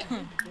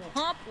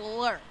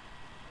 Poplar.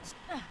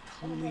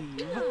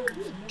 Cleave.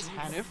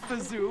 Tanif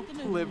Fazoop.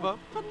 Liva.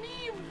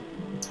 Paniv.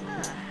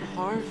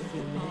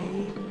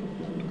 Harfinade.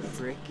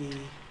 Cricky.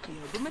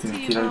 Tiene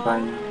que ir al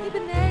baño.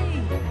 Ibanay.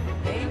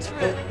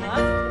 A-Trip,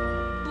 huh?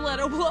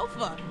 Bledo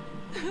Blofa.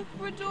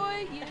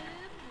 Redoy, yeah.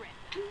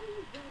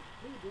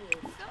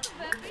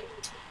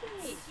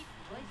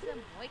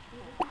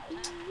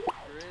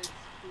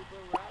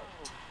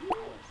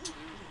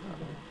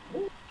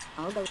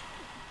 I'll go.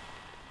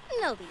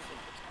 No biggie.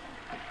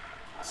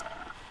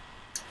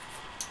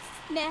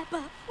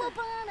 Napa,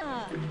 Wabana,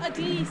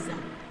 Adisa,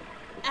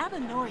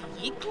 Abanori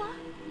Yikla,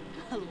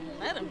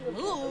 let him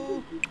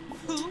move,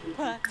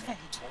 Hoopate,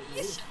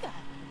 Yishka.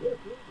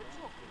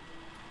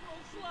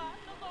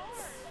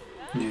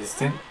 Y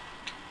este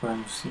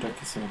podemos ir a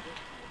que se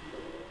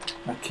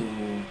que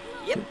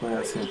pueda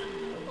hacer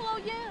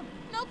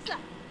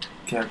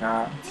que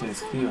haga que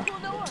escriba.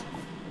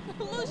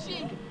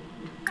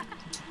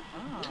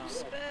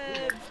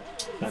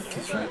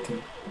 Practice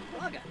writing.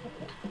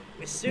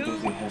 Y les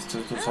dije a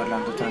estos dos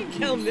hablando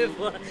tranquilos.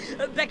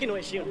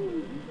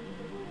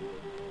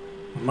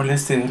 No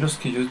moleste, déjelos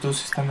que ellos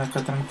dos están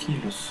acá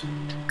tranquilos.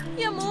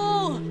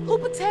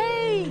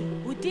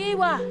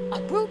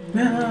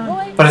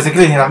 Parece que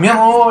le dijera, mi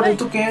amor, ¿y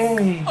tú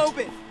qué?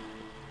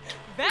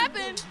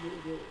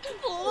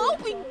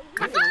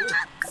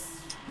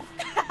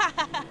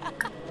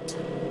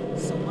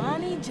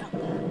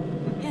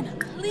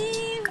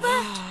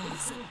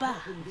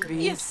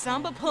 Yes,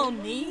 samba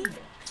pony.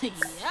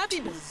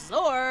 Yabi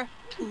bizarre.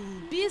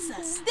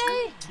 Ubisa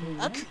stay.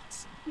 A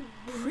crease.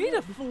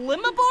 Prita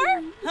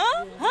flimmabar?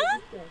 Huh?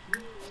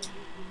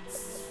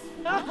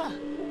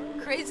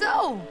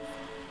 Crazo.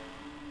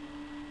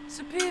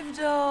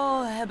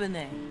 Supivdo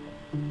hebene.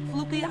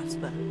 Fluky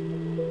aspa.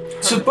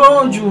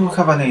 Suppose you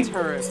have a name.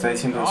 Está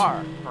diciendo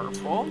eso.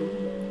 Purple.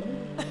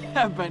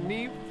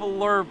 Ebony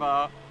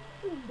flurba.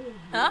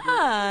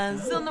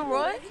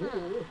 Zilnaroy.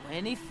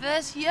 Wenny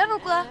fes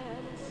yerogla.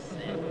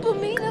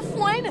 Bumina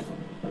fwine.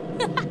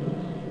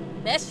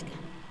 Meshka.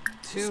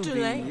 Two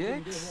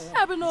BX.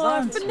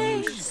 Abinor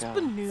Fene.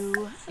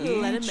 Spanu.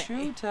 Let him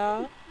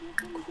Chuta.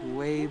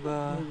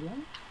 Quaba.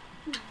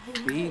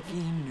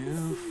 Beaky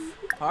Noof.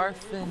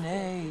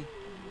 Parfene.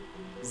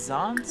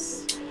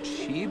 Zance.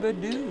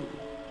 Chibadoo.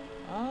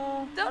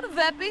 Don't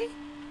Veppy.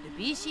 The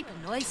Bishi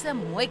Panoisa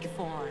Moik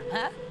form,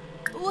 huh?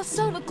 What's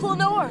so the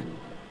Clonor?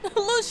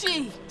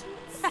 Lucy!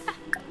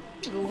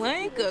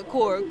 Gwanka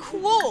Core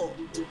Cool!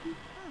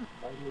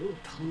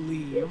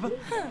 Pleve.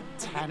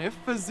 Tanif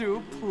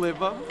Fazoo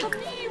Pliva.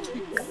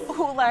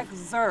 Olak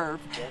Zerv.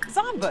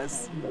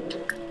 Zombas.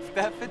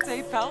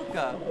 Befete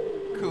Pelka.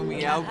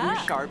 Kumi Albu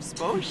Sharp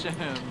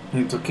Sposhim.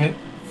 ¿Y tú qué?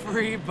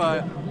 Free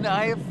but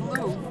Naya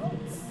Flu.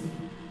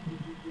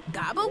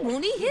 Gaba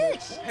Woony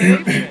Hish!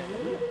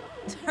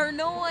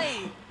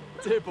 Turnoi!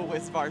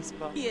 Dibblewis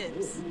Varspa.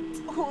 Yes.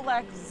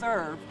 Olak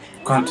Zerv.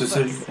 ¿Cuánto es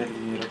el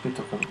dinero que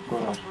toca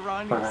cobrar?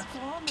 Pagar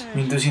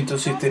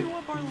 1207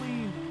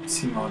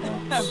 simonos.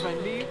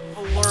 Ebony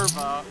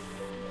Flurba.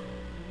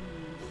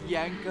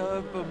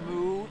 Yanka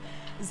Bamu.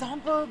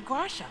 Zamba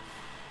Grasha.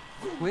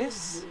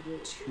 Quiz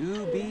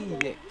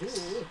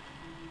 2BX.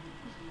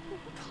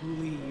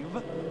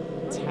 Cleave.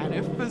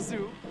 Tanif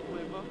Bazoo.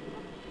 Liva.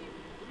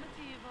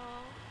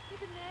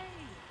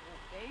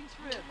 Day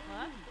trip,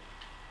 huh?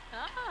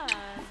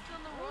 Still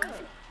in the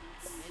road.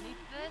 Any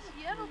fish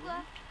yerogla?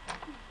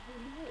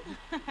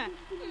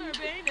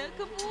 Nurbana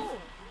Kabul.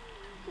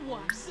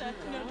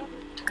 Warsakna.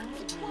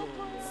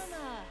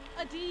 Wapana.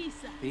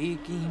 Adisa.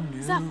 Beaky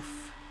Zap. Noof.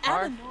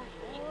 Alanor.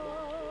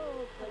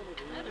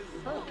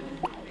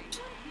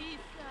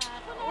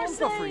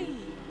 Free.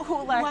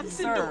 Olak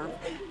Zerv.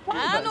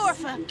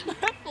 Anorfa.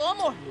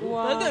 Flomor.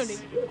 Lagooni.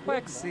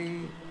 Quexi.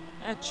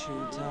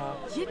 Echuta.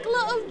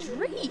 Yikla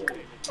O'Dree.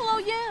 Hello,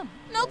 Yam.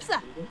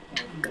 Nopsa.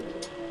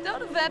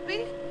 Don't Veppy.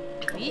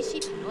 Bishi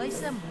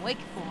Panoisa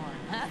Moik form,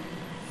 huh?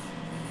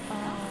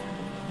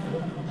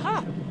 Ha!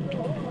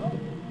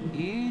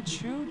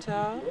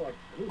 Echuta.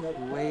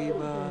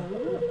 Quaba.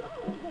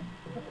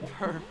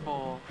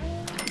 Purple.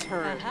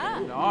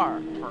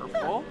 Turnar.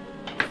 Purple.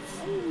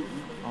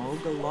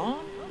 Ogalon.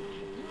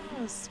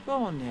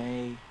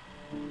 Spone.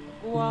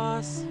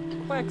 Guas.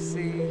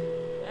 Quexi.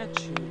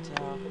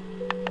 Echuta.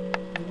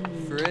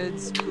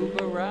 Fritz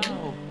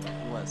Kubarao.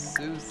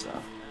 Wasusa.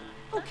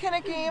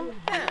 Okinakim.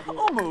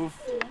 Omove.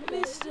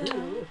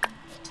 Mr.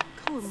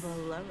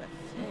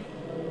 Kumbalarate.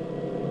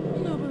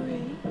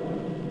 Nobody.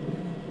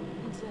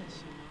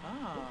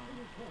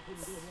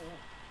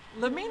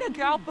 Lamina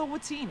Galpa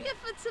Watini.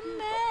 If it's a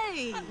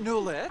May.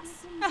 Nulitz.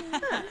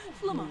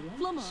 Flumma.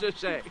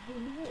 Shishay.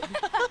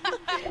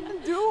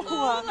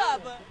 Duhua.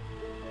 Lava.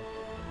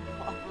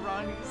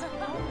 Ronnie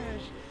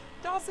Spanish.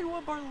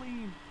 Dasiwa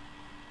Barleen.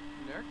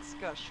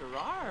 Nerkska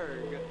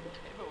Shararg.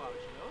 Eva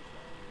Wauchinosa.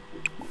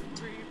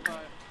 Riva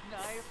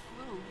Naya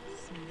Flu.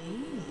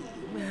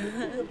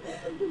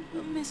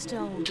 Mr.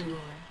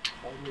 Oldor.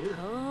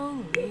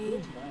 Holy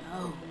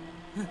no.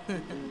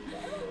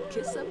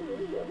 Kiss up.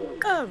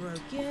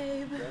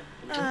 Gabe.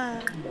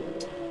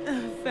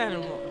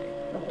 Phantom.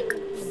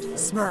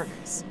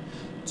 Smyrnis.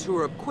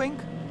 Turapquink.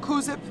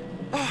 Kuzip.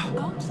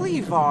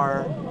 Plevar.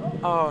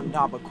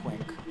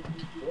 Nabaquink.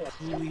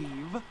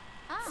 Cleave.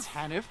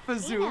 Tanif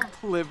Fazoo.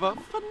 Pliva.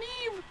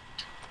 Paniv.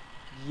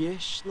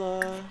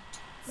 Yishla.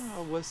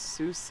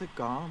 Wasusa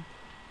Gomp.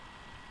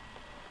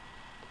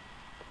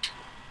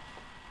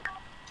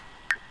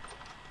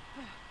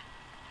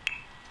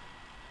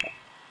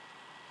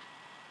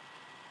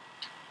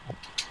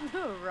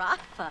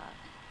 Rafa.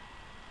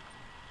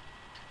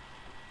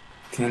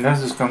 Tienen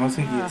las dos camas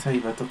seguidas, ahí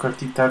va a tocar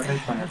quitarla y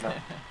ponerla.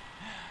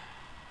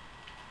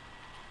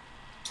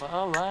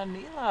 Hola,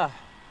 Nila.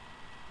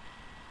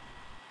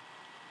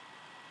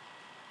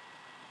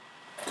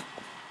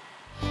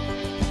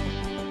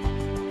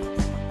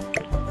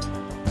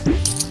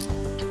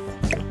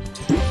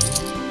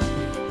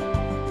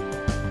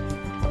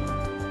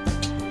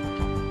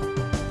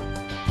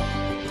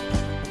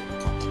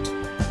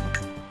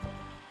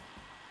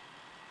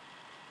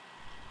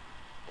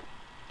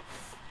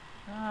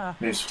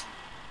 Eso.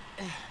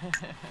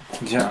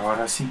 Ya,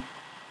 ahora sí.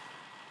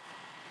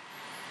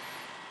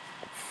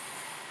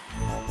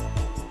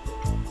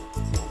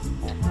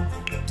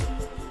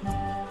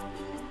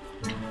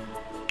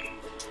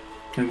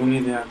 Tengo una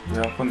idea,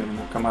 voy a poner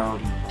una cama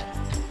doble.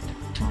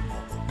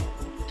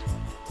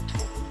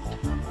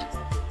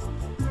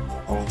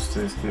 ¿O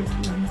ustedes creen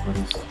que es mejor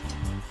esto?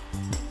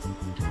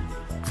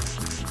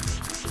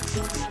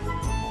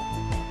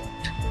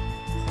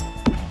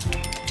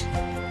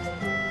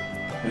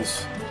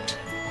 Eso.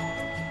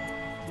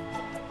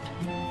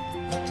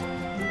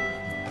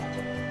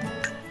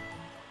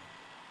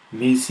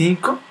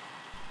 ¿1005?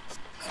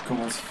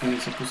 ¿Cómo así que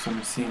se puso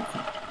 1005?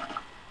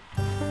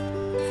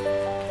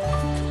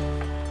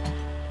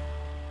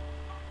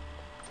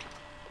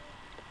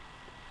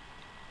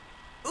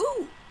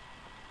 Ooh.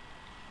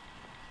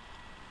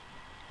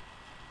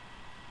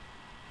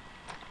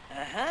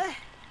 Uh-huh.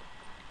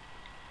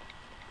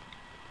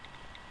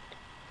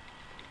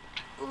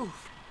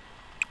 Oof.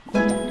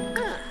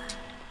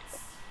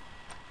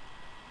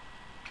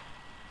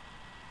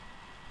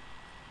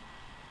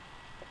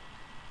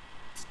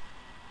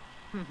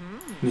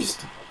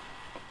 Listo.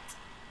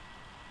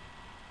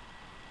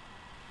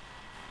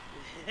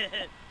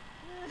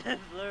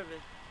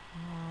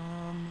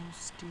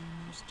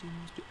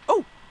 Musty.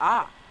 Oh!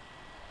 Ah!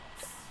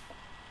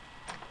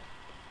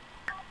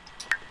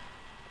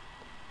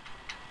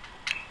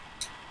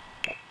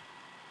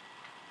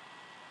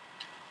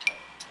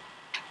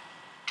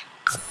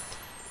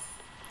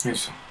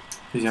 Eso.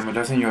 Se llama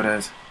la señora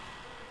esa.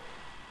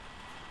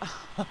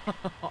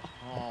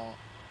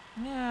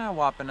 Yeah,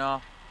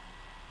 Wapana.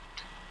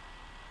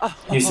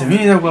 Y dice,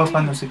 mira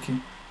guapa, no sé qué.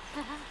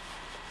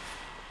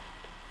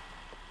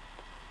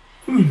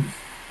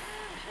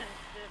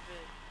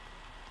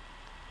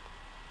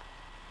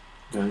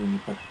 Ya viene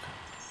para acá.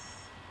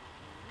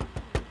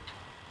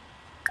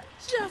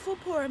 Shuffle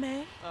poor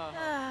me.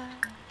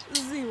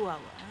 Ziwawa.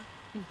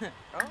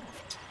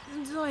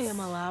 Zoya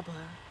Malaba.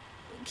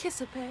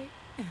 Kissape.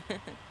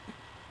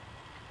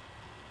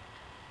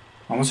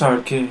 Vamos a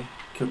ver qué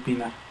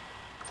opina.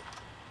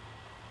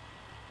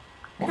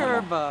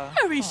 Ojalá. Kerba.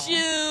 Hurry,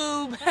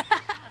 Shoob.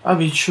 Ah,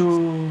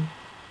 bicho.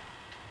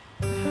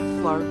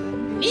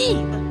 Flarvin.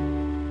 Neeb.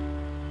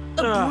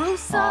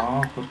 Brusa.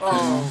 Ah, ¿por qué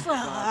no?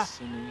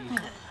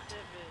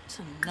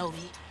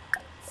 Tanobi.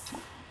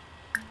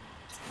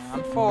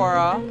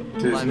 Amphora.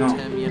 There's no.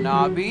 Lentim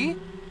Yanabi.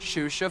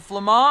 Shusha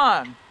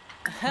Flaman.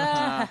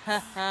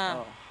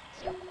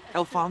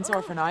 Alfonso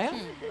Orphanaya?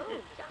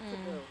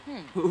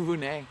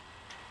 Uvune.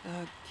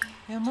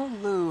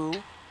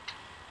 Kimalu.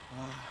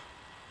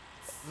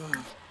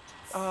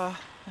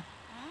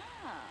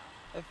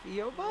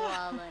 Ethioba?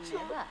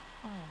 Walaneva.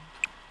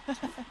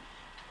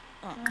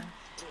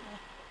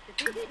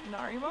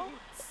 Narimo?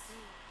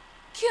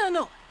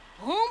 Kiano.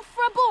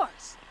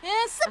 Frabors.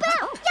 And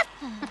Sabao.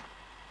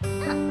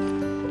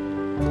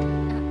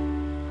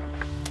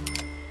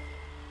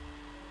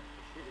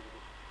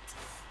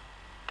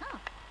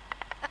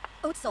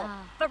 Utso.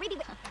 Faridi.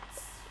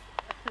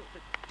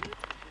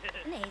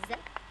 Neza.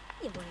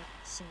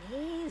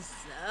 Sneeze.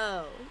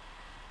 So.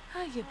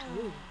 How you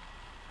do?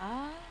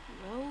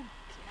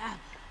 Arogab.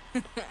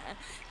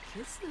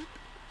 Kiss up.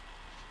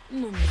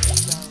 No,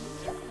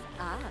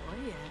 Ah. oh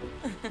yeah.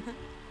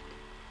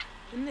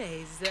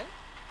 Neza.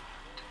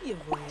 You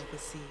voy a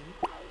see.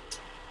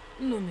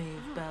 No, me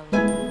bella.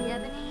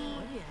 Yevany.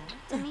 Oh yeah.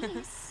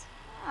 Denise.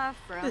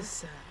 From.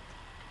 This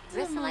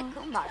Risalek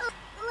Kumbar.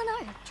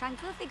 Lenore.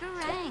 Tranquil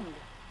Figurang.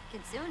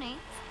 Kitsuni.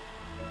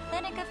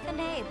 Clinica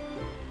Fanabe.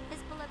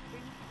 Hezbollah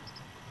Green.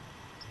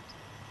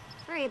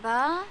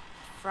 Friba.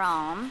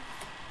 From.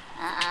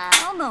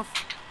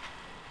 Almost.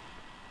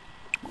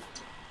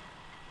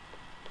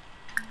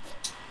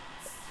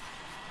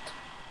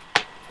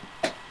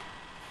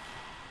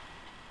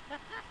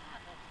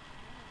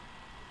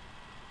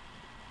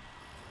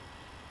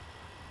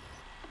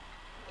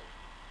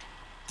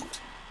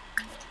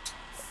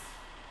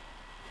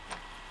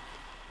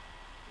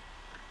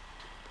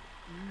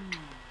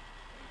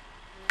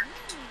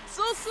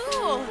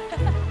 So.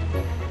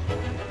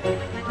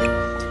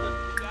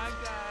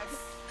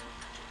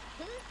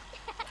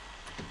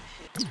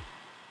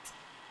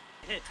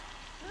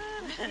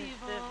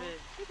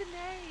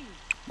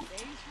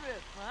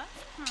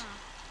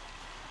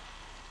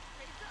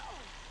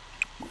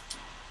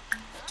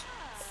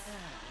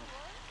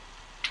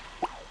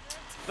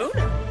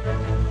 Una.